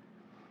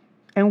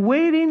 And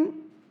waiting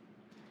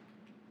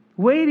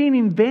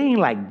in vain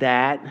like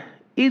that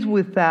is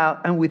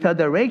without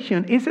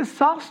direction is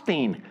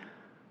exhausting.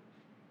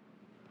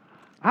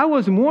 I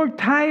was more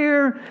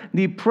tired,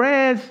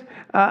 depressed,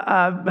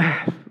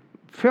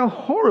 felt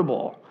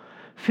horrible,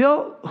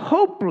 felt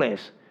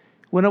hopeless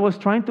when I was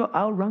trying to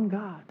outrun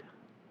God.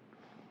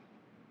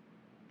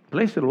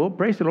 Praise the Lord,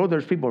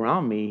 there's people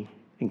around me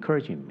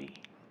encouraging me.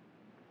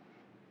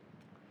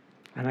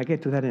 And I'll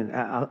get to that in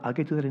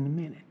a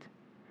minute.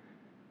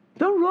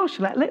 Don't rush.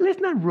 Let's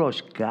not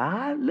rush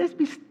God. Let's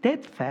be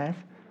steadfast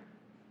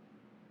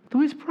to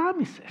His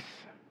promises.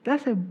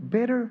 That's a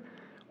better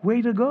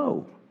way to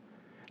go.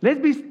 Let's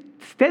be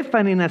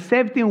steadfast in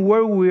accepting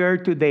where we are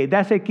today.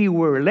 That's a key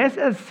word. Let's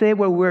accept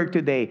where we are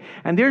today.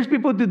 And there's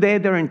people today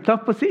that are in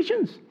tough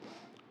positions.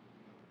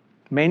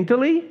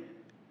 Mentally,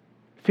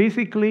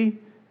 physically,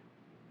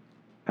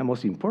 and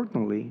most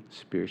importantly,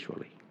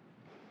 spiritually.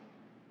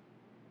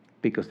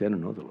 Because they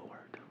don't know the Lord.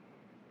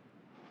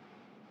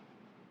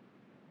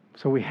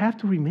 So we have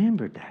to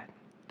remember that.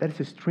 That is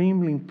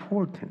extremely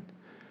important.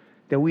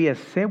 That we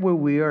accept where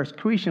we are as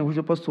Christians. We're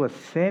supposed to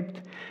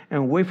accept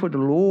and wait for the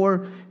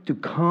Lord to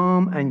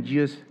come and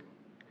just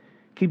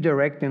keep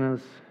directing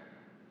us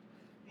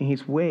in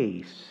His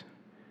ways.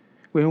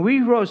 When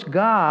we rush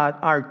God,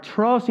 our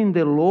trust in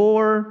the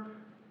Lord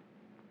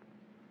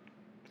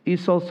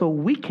is also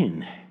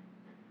weakened.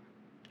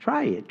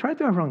 Try it. Try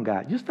to outrun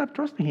God. Just stop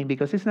trusting Him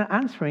because He's not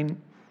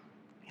answering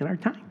in our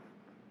time.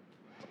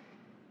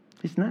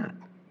 It's not.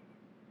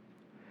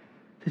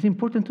 It's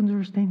important to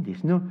understand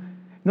this. No.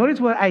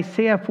 Notice what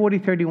Isaiah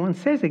 40:31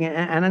 says again,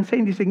 and I'm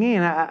saying this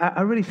again. I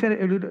already said it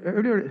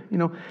earlier.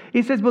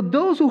 It says, "But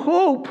those who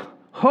hope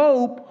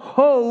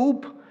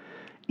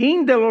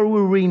in the Lord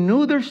will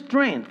renew their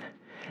strength.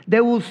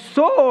 They will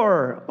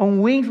soar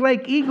on wings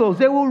like eagles.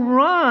 They will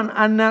run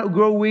and not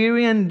grow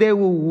weary, and they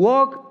will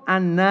walk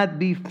and not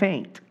be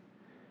faint."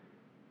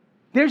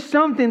 There's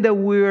something that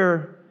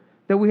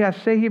we have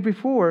said here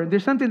before.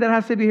 There's something that I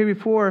have said here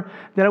before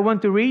that I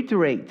want to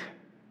reiterate.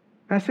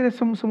 I said it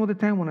some of the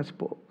time when I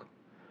spoke.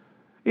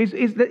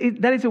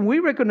 That is when we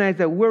recognize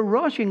that we're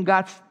rushing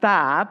God.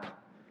 Stop,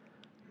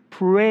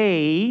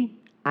 pray,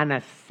 and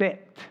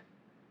accept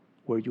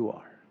where you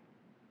are.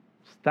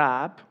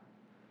 Stop,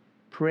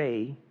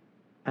 pray,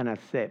 and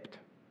accept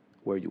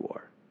where you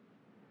are.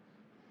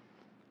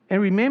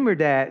 And remember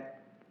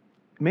that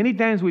many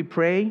times we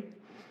pray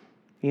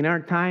in our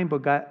time,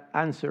 but God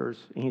answers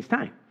in His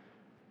time.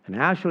 And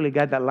I actually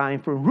got that line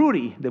from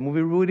Rudy, the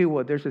movie Rudy.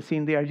 There's a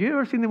scene there. Have you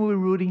ever seen the movie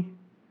Rudy?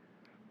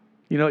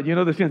 You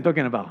know the scene I'm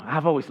talking about.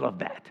 I've always loved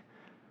that.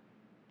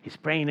 He's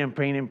praying and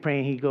praying and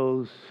praying.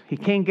 He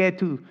can't get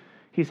to,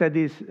 he's at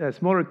this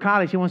smaller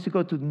college. He wants to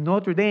go to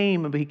Notre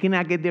Dame, but he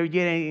cannot get there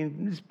yet.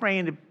 And he's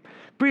praying. The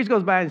priest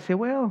goes by and says,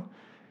 well,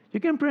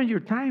 you can pray in your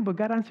time, but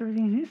God answers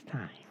in His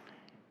time.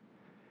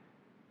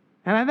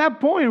 And at that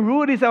point,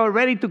 Rudy's about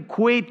ready to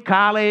quit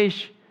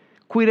college,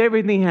 quit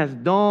everything he has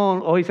done,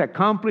 all his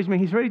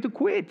accomplishment. He's ready to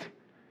quit.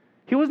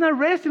 He was not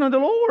resting on the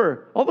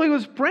Lord. Although he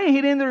was praying,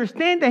 he didn't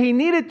understand that he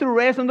needed to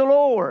rest on the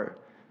Lord.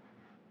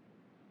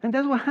 And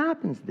that's what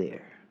happens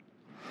there.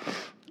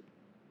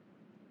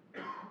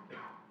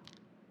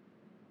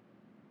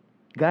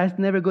 God's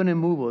never going to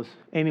move us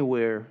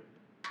anywhere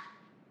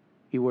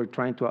if we're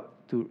trying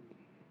to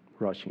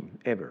rush Him,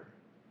 ever.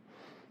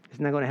 It's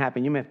not going to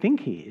happen. You may think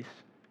He is,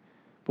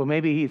 but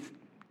maybe He's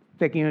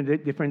taking you in a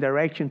different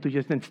direction to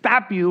just then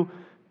stop you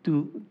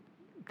to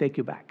take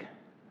you back.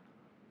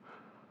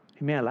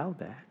 He may allow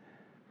that.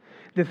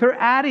 The third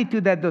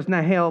attitude that does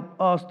not help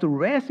us to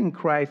rest in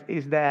Christ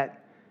is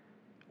that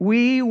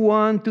we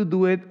want to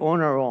do it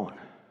on our own.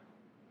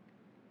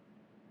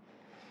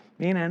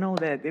 Man, I know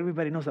that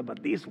everybody knows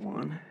about this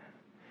one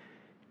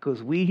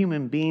because we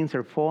human beings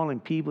are fallen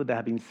people that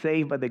have been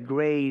saved by the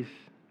grace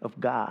of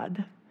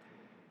God.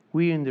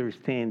 We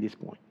understand this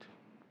point.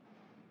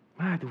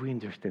 Why do we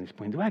understand this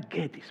point? Do I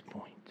get this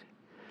point?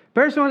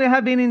 Personally, I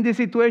have been in this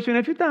situation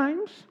a few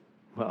times.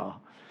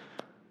 Well,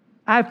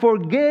 I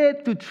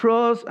forget to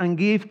trust and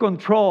give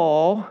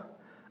control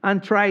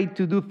and try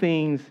to do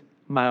things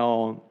my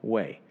own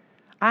way.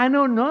 I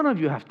know none of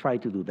you have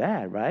tried to do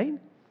that, right?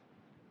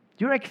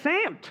 You're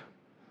exempt.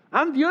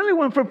 I'm the only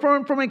one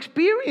from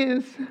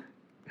experience.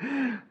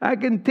 I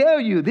can tell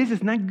you, this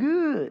is not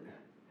good.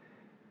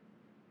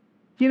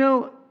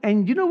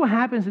 And you know what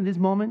happens in these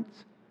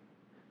moments?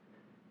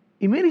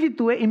 In many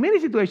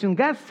situations,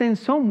 God sends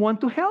someone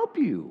to help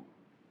you.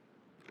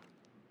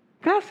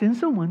 God sends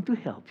someone to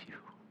help you.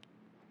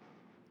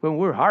 When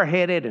we're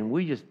hard-headed and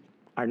we just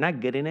are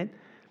not getting it,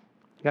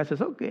 God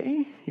says,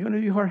 okay, you're going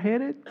to be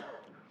hard-headed?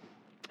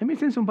 Let me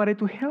send somebody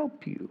to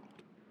help you.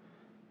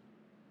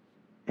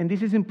 and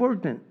this is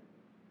important.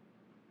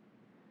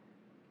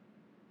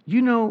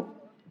 You know,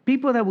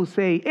 people that will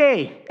say,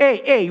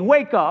 hey,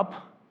 wake up.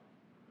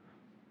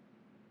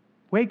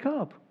 Wake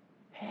up.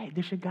 Hey,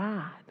 there's a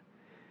God.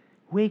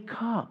 Wake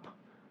up.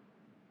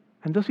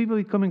 And those people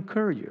become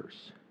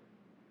encouragers.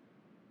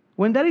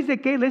 When that is the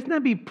case, let's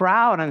not be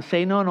proud and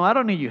say, no, I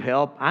don't need your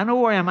help. I know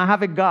where I am. I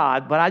have a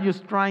God, but I'm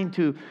just trying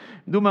to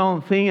do my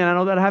own thing, and I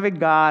know that I have a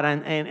God.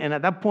 And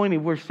at that point,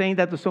 if we're saying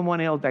that to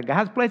someone else that God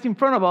has placed in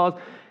front of us,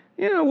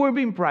 we're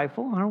being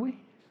prideful, aren't we?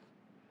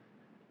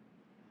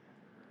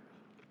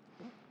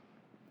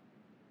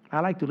 I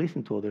like to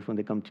listen to others when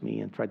they come to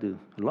me and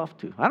love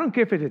to. I don't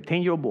care if it's a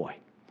 10-year-old boy.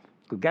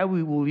 Because God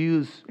will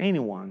use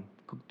anyone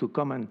to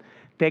come and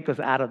take us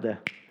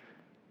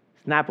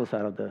snap us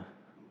out of the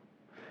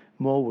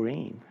mode we're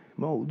in,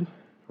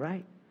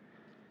 right?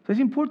 So it's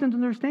important to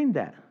understand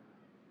that.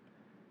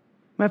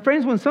 My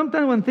friends,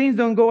 sometimes when things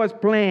don't go as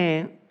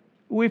planned,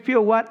 we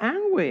feel what?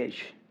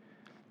 Anguish.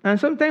 And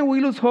sometimes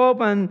we lose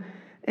hope, and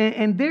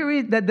there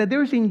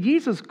is in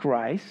Jesus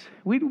Christ,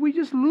 we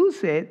just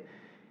lose it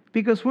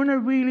because we're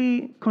not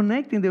really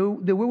connecting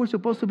the way we're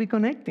supposed to be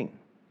connecting.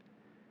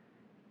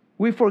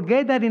 We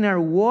forget that in our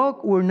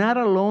walk, we're not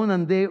alone,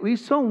 and there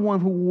is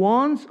someone who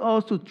wants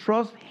us to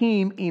trust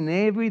Him in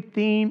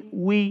everything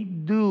we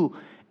do.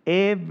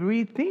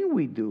 Everything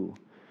we do.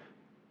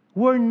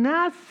 We're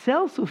not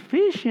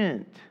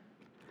self-sufficient.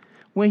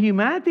 When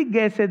humanity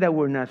gets it that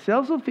we're not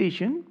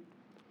self-sufficient,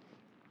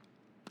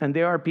 and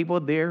there are people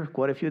there,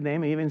 quite a few of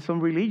them, even some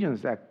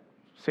religions that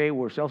say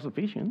we're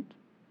self-sufficient.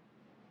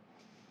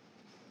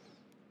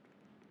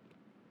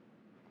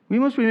 We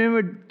must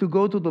remember to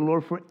go to the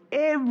Lord for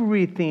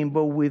everything,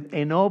 but with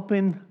an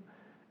open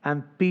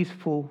and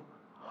peaceful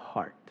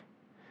heart.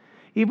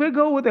 If we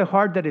go with a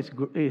heart that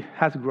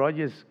has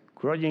grudges,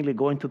 grudgingly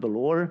going to the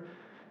Lord,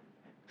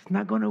 it's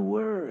not going to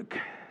work.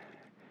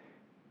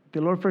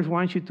 The Lord first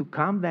wants you to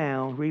calm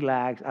down,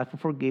 relax, ask for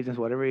forgiveness,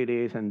 whatever it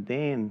is, and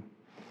then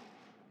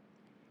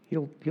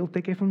He'll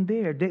take it from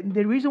there.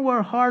 The reason why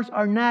our hearts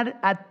are not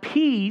at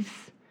peace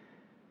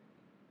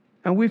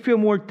and we feel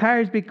more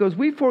tired is because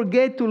we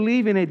forget to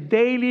live in a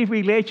daily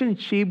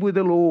relationship with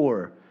the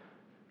Lord.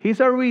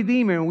 He's our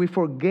Redeemer, and we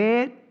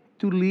forget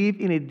to live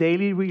in a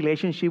daily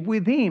relationship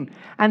with Him.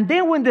 And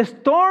then when the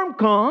storm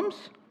comes,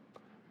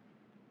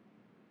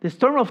 the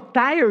storm of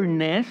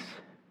tiredness,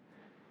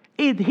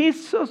 it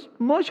hits us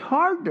much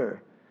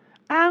harder,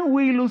 and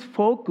we lose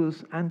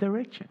focus and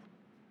direction.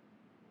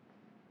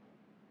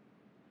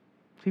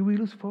 See, we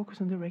lose focus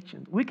and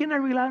direction. We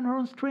cannot rely on our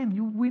own strength.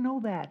 We know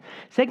that.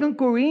 2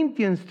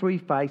 Corinthians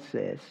 3:5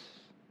 says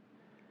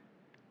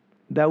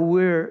that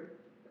we're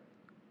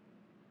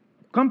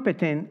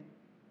competent,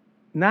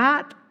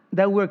 not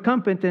that we're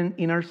competent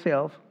in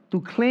ourselves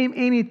to claim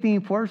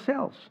anything for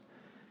ourselves,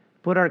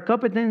 but our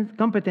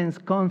competence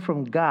comes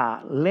from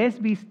God. Let's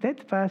be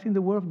steadfast in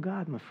the Word of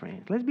God, my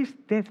friends. Let's be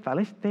steadfast.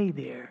 Let's stay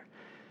there.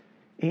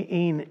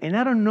 And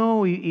I don't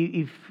know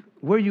if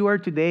where you are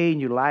today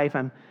in your life,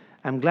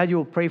 I'm glad you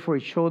will pray for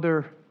each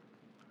other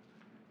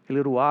a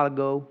little while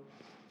ago.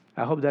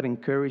 I hope that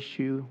encouraged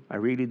you. I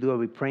really do. I'll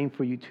be praying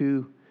for you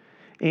too.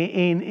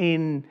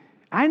 And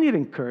I need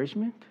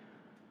encouragement.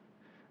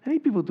 I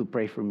need people to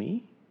pray for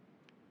me.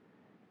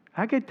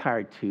 I get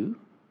tired too.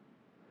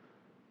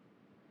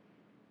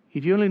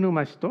 If you only knew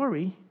my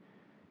story.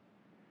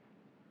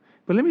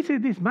 But let me say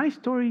this. My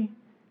story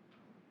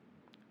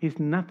is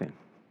nothing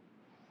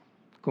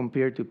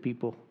compared to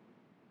people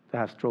that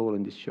have struggled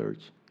in this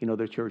church, in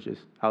other churches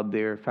out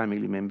there,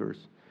 family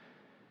members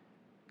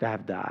that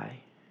have died,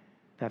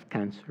 that have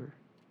cancer.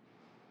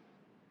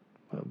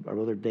 Our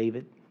brother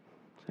David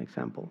is an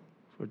example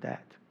for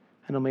that.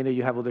 I know many of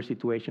you have other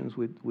situations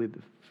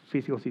with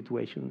physical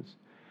situations,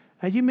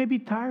 and you may be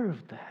tired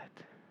of that.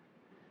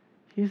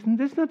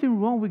 There's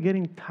nothing wrong with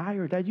getting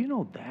tired. You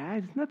know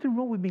that. There's nothing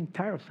wrong with being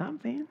tired of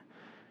something.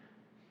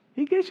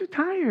 It gets you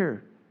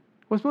tired.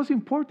 What's most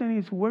important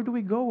is where do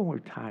we go when we're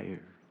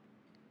tired?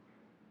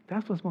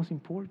 That's what's most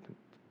important.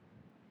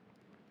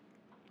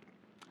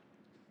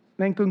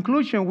 Now, in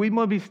conclusion, we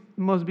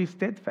must be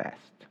steadfast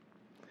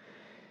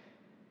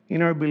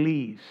in our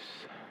beliefs.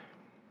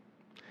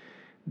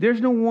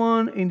 There's no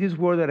one in this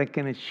world that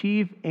can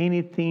achieve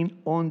anything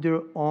on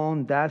their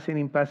own. That's an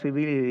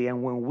impossibility.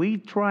 And when we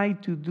try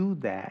to do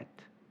that,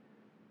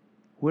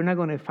 we're not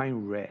going to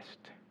find rest.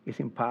 It's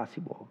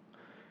impossible.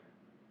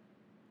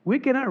 We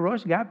cannot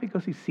rush God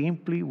because He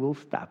simply will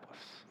stop us.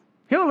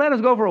 He'll let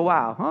us go for a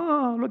while.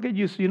 Oh, look at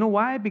you. So you know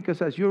why?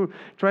 Because as you're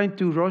trying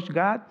to rush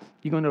God,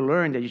 you're going to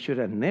learn that you should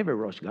have never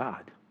rushed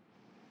God.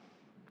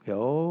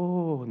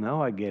 Oh,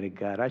 now I get it,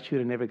 God. I should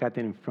have never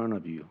gotten in front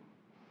of you.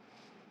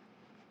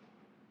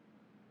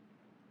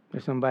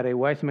 There's a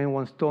wise man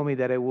once told me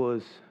that it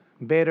was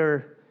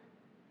better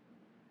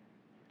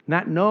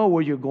not know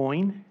where you're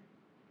going,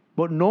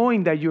 but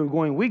knowing that you're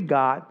going with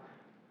God,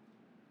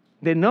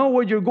 than know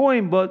where you're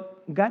going,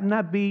 but God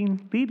not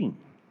being leading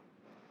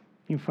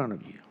in front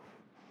of you.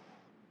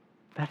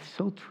 That's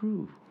so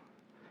true.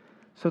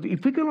 So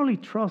if we can only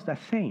trust that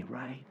saying,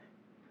 right?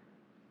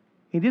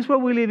 In this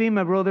world we live in,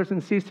 my brothers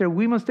and sisters,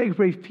 we must take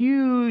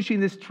refuge in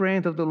the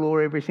strength of the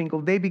Lord every single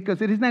day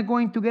because it is not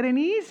going to get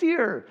any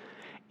easier.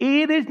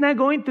 It is not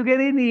going to get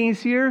any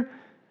easier.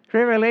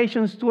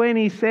 Revelations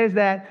 20 says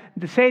that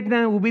the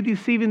Satan will be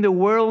deceiving the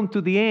world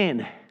to the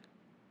end.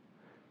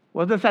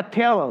 What does that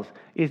tell us?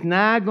 It's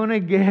not going to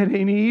get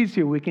any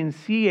easier. We can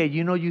see it.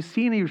 You know, you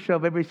see it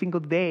yourself every single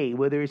day,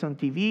 whether it's on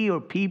TV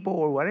or people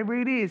or whatever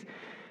it is.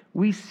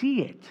 We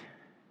see it.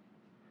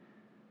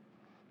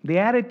 The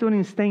attitude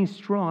in staying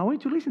strong, I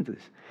want you to listen to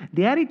this.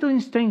 The attitude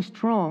in staying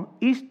strong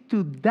is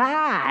to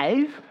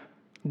dive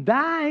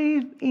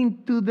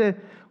into the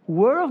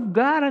Word of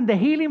God and the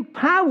healing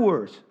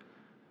powers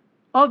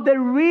of the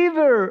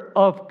river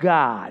of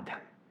God.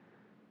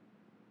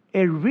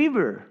 A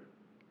river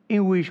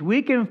in which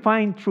we can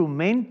find true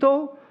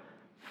mental,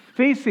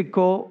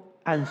 physical,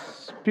 and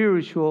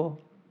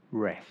spiritual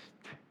rest.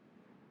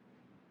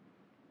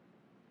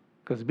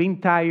 Because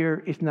being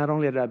tired is not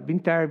only that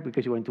being tired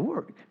because you went to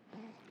work.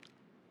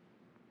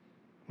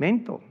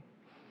 Mental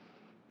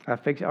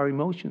affects our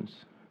emotions.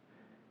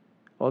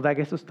 All that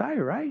gets us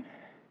tired, right?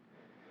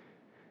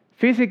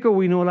 Physical,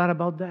 we know a lot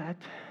about that.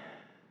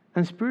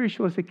 And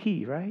spiritual is the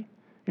key, right?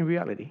 In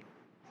reality.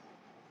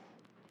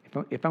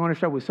 If I want to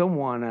start with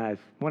someone, I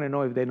want to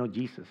know if they know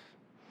Jesus.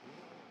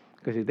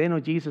 Because if they know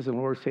Jesus and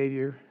Lord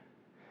Savior,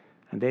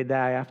 and they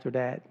die after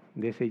that,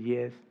 and they say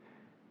yes,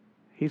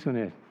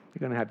 they're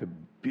going to have a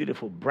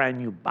beautiful, brand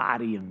new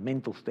body and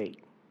mental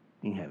state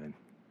in heaven,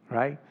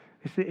 right?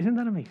 Isn't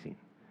that amazing?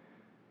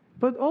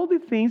 But all the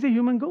things that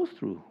human goes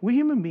through, we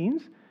human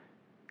beings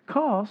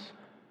cause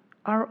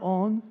our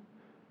own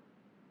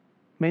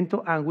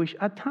mental anguish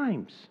at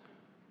times.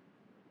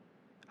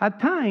 At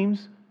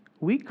times,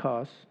 we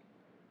cause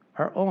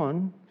our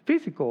own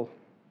physical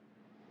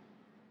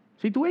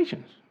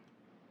situations.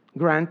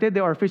 Granted,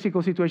 there are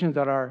physical situations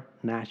that are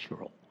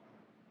natural.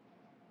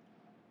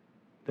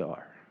 There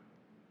are.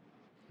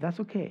 That's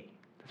okay.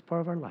 That's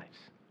part of our lives.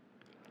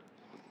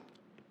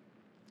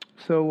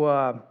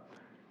 So,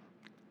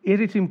 it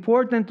is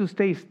important to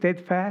stay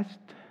steadfast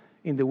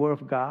in the Word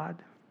of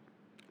God.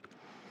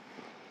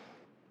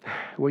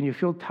 When you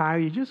feel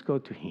tired, you just go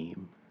to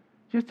Him.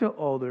 Just tell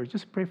others.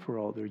 Just pray for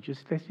others.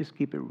 Let's just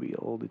keep it real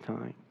all the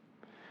time.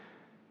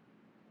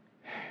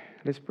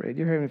 Let's pray.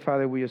 Dear Heavenly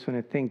Father, we just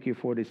want to thank you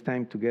for this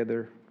time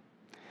together.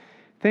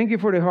 Thank you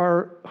for the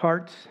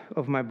hearts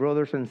of my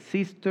brothers and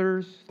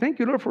sisters. Thank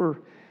you, Lord,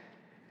 for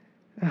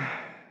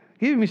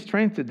giving me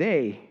strength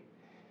today.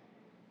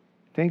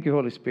 Thank you,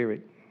 Holy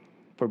Spirit,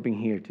 for being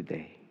here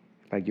today,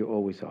 like you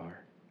always are.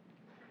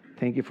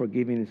 Thank you for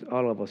giving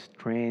all of us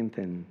strength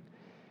and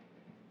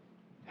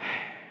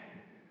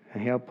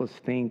help us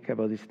think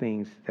about these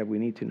things that we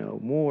need to know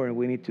more, and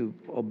we need to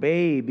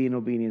be in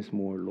obedience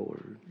more,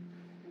 Lord.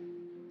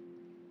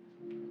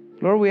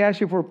 Lord, we ask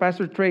you for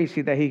Pastor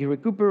Tracy that he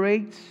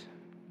recuperates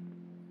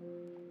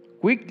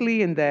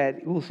quickly and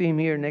that we'll see him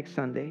here next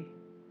Sunday.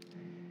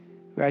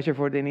 We ask you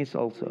for Denise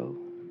also.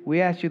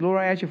 We ask you, Lord,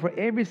 I ask you for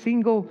every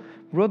single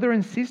brother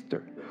and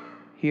sister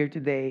here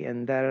today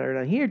and that are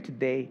not here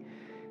today,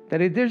 that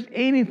if there's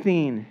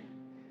anything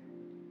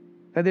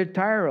that they're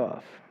tired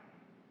of,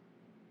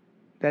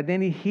 that they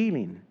need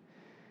healing,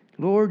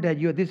 Lord, that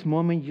you at this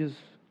moment just,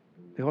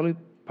 the Holy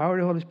power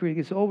of the Holy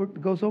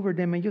Spirit goes over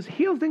them and just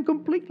heals them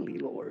completely,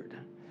 Lord.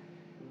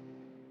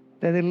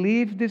 That they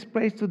leave this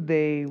place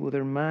today with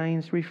their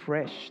minds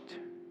refreshed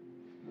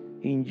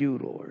in you,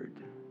 Lord.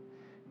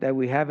 That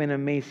we have an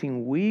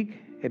amazing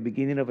week, a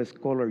beginning of a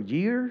scholar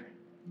year.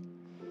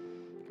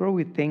 Lord,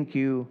 we thank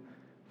you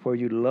for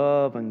your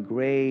love and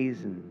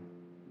grace and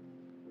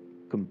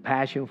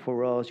compassion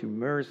for us, your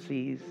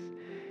mercies.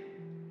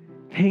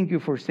 Thank you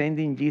for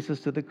sending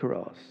Jesus to the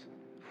cross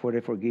for the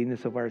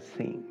forgiveness of our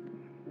sin.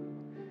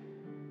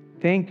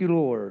 Thank you,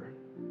 Lord,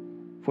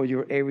 for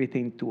your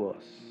everything to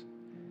us.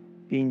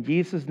 In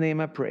Jesus' name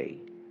I pray.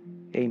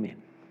 Amen.